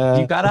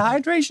 You got a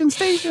hydration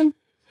station.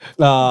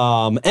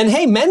 And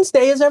hey, Men's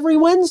Day is every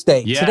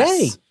Wednesday. Yes.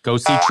 Today. Go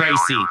see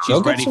Tracy. Go She's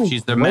get ready. some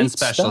She's the great men's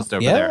specialist stuff.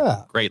 over Yeah.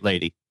 there. Great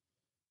lady.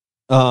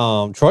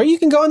 Troy, you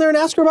can go in there and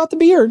ask her about the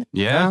beard.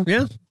 Yeah.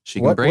 Yeah. She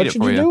can What braid it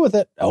should for you you. do with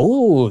it?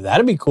 Oh,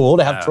 that'd be cool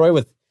to have Yeah. Troy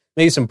with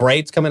maybe some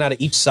braids coming out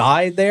of each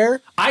side there.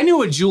 I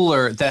knew a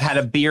jeweler that had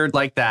a beard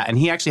like that, and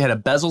he actually had a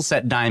bezel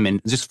set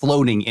diamond just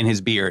floating in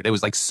his beard. It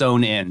was like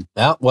sewn in.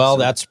 Yeah, well,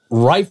 that's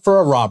ripe for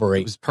a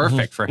robbery. It was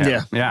perfect for him.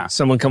 Yeah. Yeah.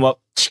 Someone come up.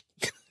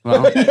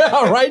 Well,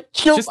 Yeah, right?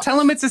 just tell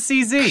him it's a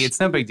CZ. It's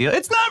no big deal.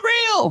 It's not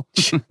real.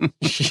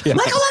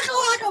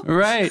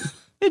 Right.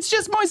 It's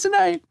just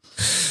moissanite.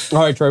 All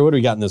right, Troy, what do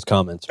we got in those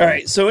comments? All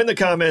right. So in the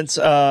comments,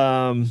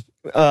 some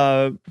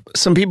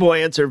people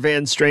answer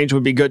Van Strange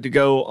would be good to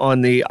go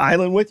on the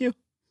island with you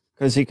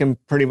because he can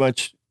pretty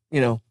much,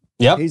 Yep.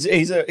 he's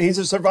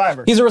a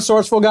survivor. He's a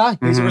resourceful guy.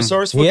 He's a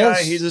resourceful He guy.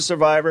 is. He's a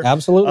survivor.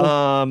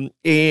 Absolutely.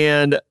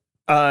 And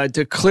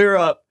to clear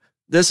up,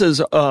 this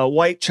is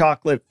white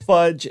chocolate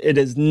fudge. It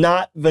is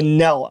not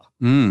vanilla.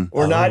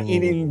 We're not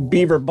eating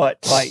beaver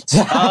butt bites.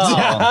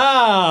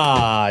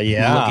 Ah,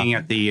 yeah. Looking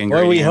at the Well,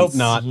 ingredients. we hope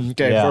not.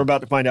 Okay, Yeah. we're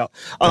about to find out.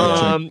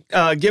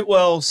 Get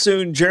well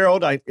soon,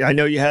 Gerald. I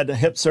know you had the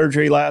hip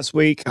surgery last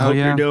week. I hope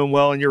yeah. you're doing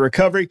well in your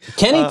recovery.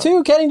 Kenny,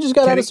 too. Kenny just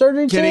got out of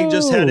surgery, too. Kenny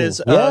just had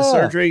his Yeah.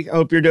 surgery. I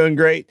hope you're doing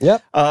great.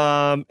 Yep.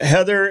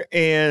 Heather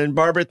and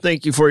Barbara,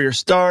 thank you for your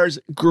stars.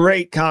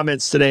 Great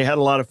comments today. Had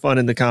a lot of fun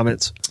in the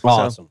comments.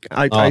 Awesome. So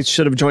I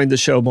should have joined the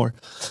show more.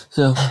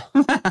 So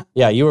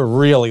Yeah, you were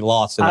really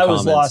lost in the I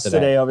comments was lost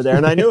today over there,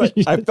 and I knew it.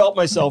 I felt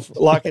myself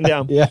locking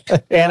down. Yeah.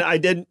 And I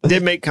did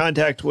make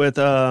contact with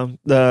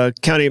the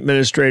county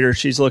administrator.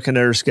 She's looking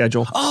at her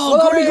schedule. Oh, Well,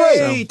 that'd be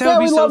great. That Yeah, would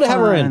be we'd so love to have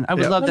her fun. in. I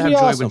would love to That'd have be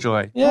Joy awesome. with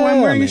Joy. Yeah, oh,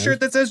 I'm wearing man. a shirt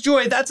that says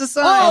Joy. That's a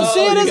sign. Oh,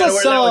 see, it you is gotta a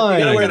wear that one. You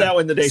gotta sign. wear that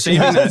one the day. Saving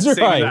that. That's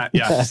Saving right. that.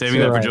 Yeah, saving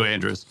That's that right. for Joy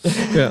Andrews.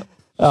 Yeah.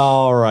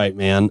 All right,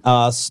 man.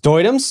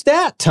 Stoidum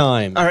stat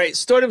time. All right,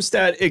 Stoidum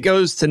stat. It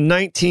goes to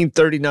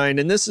 1939,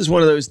 and this is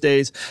one of those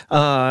days,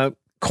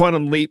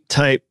 quantum leap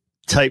type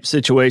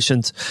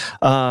situations,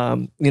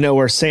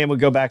 where Sam would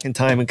go back in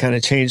time and kind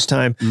of change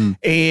time.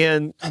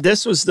 And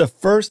this was the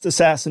first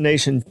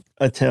assassination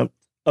attempt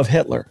of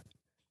Hitler.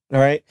 All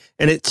right,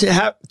 and it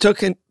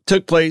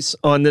took place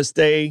on this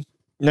day,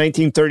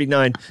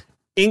 1939.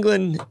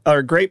 England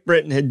or Great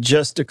Britain had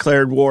just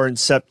declared war in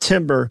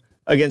September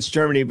against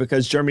Germany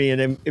because Germany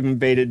had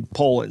invaded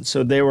Poland.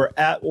 So they were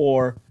at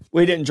war.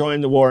 We didn't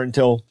join the war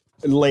until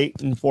late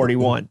in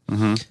 41.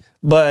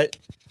 But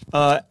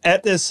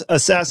at this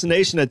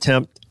assassination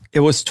attempt,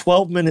 it was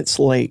 12 minutes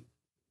late.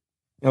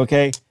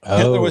 Okay.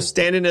 Hitler was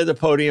standing at the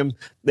podium.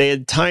 They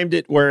had timed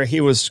it where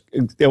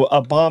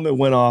a bomb had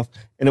went off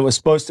and it was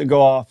supposed to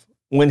go off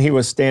when he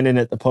was standing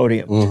at the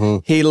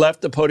podium. He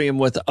left the podium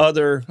with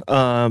other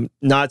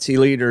Nazi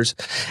leaders,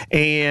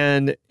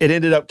 and it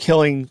ended up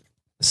killing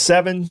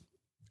seven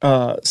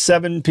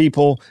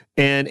people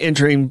and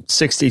injuring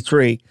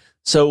 63.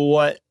 So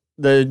what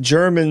the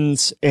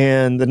Germans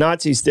and the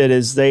Nazis did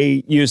is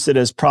they used it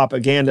as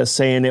propaganda,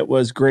 saying it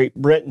was Great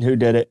Britain who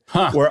did it,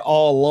 where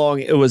all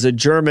along it was a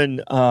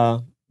German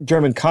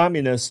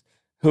communist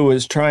who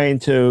was trying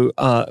to,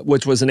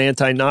 which was an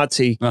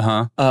anti-Nazi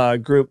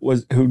group,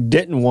 who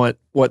didn't want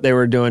what they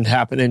were doing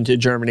happening to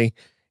Germany,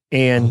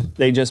 and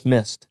they just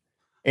missed.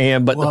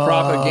 But the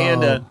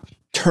propaganda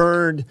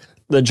turned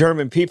the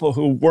German people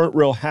who weren't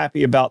real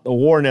happy about the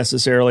war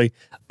necessarily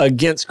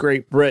against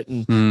Great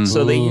Britain.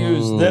 So they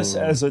used this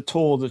as a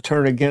tool to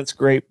turn against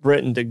Great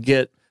Britain to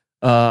get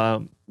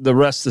the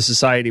rest of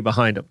society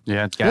behind them.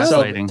 Yeah, it's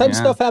gaslighting. Type of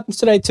stuff happens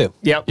today too.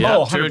 Yep. Yeah,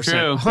 Oh, true.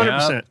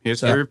 100%.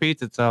 History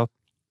repeats itself.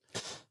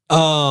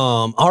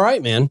 All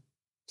right, man.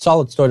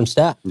 Solid Stordom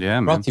stat. Yeah,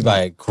 man. Brought to you by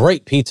a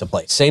great pizza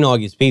place, St.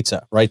 Augie's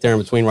Pizza, right there in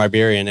between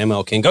Riberia and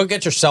ML King. Go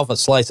get yourself a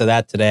slice of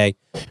that today,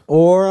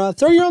 or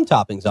throw your own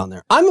toppings on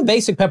there. I'm a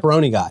basic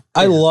pepperoni guy.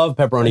 I love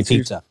pepperoni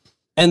pizza,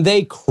 and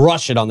they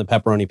crush it on the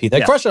pepperoni pizza.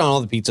 They crush it on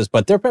all the pizzas,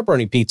 but their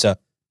pepperoni pizza,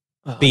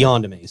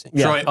 beyond amazing.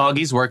 Troy,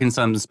 Augie's working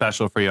something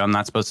special for you. I'm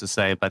not supposed to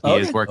say, but he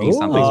is working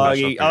something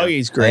special for you.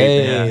 Augie's great.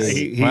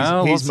 Hey. Yeah,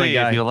 We'll he's my see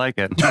guy. if you like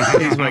it.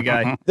 He's my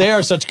guy. They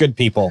are such good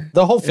people.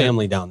 The whole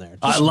family down there.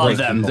 I Just love great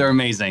them. people. They're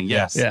amazing.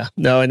 Yes. Yeah,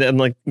 no, and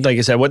like I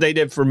said, what they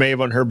did for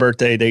Maeve on her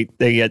birthday,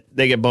 they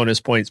get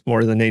bonus points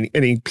more than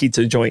any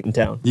pizza joint in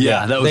town.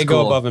 Yeah, that was They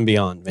cool. go above and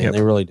beyond, man.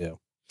 They really do.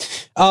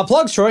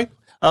 Plugs, Troy.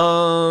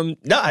 No,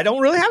 I don't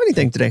really have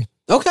anything today.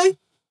 Okay.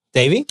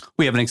 Davey?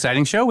 We have an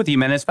exciting show with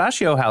Jimenez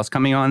Fascio House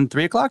coming on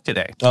 3:00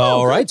 today.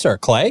 All right, sir.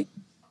 Clay?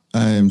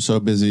 I am so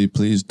busy.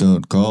 Please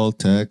don't call,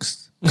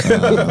 text,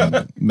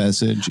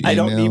 message, email. I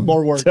don't need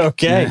more work.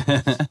 Okay.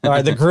 All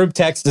right. The group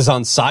text is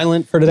on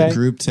silent for today.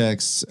 Group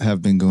texts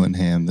have been going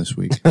ham this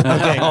week.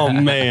 Okay. Oh,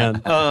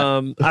 man.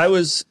 I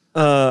was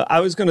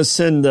going to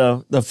send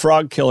the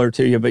frog killer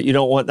to you, but you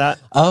don't want that.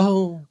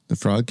 Oh. The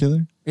frog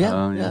killer?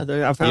 Oh,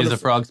 yeah. I found He's a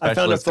frog I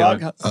found a specialist frog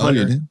killer. Oh, hunter.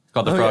 you did? It's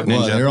called the Frog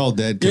Well, Ninja. they're all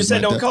dead. You 'cause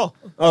said my don't du- call.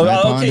 My Oh,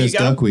 pond okay. You is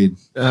got him. duckweed.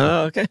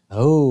 Okay.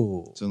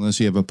 Oh. So unless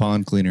you have a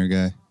pond cleaner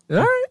guy. All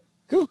right.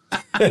 Cool.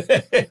 Well,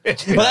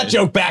 that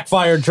joke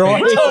backfired, Troy.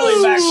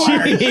 Totally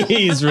backfired.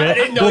 Jeez, man.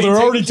 didn't know Well, he they're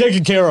took- already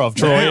taken care of,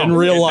 Troy, in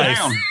real life.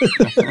 Down.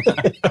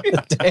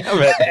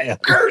 Damn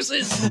it.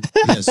 Curses.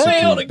 Yes, so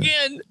Failed cute.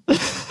 again.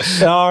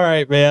 All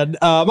right, man.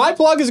 My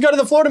plug is go to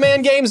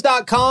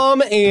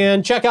thefloridamangames.com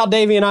and check out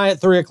Davey and I at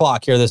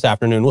 3:00 here this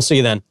afternoon. We'll see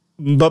you then.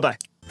 Bye-bye.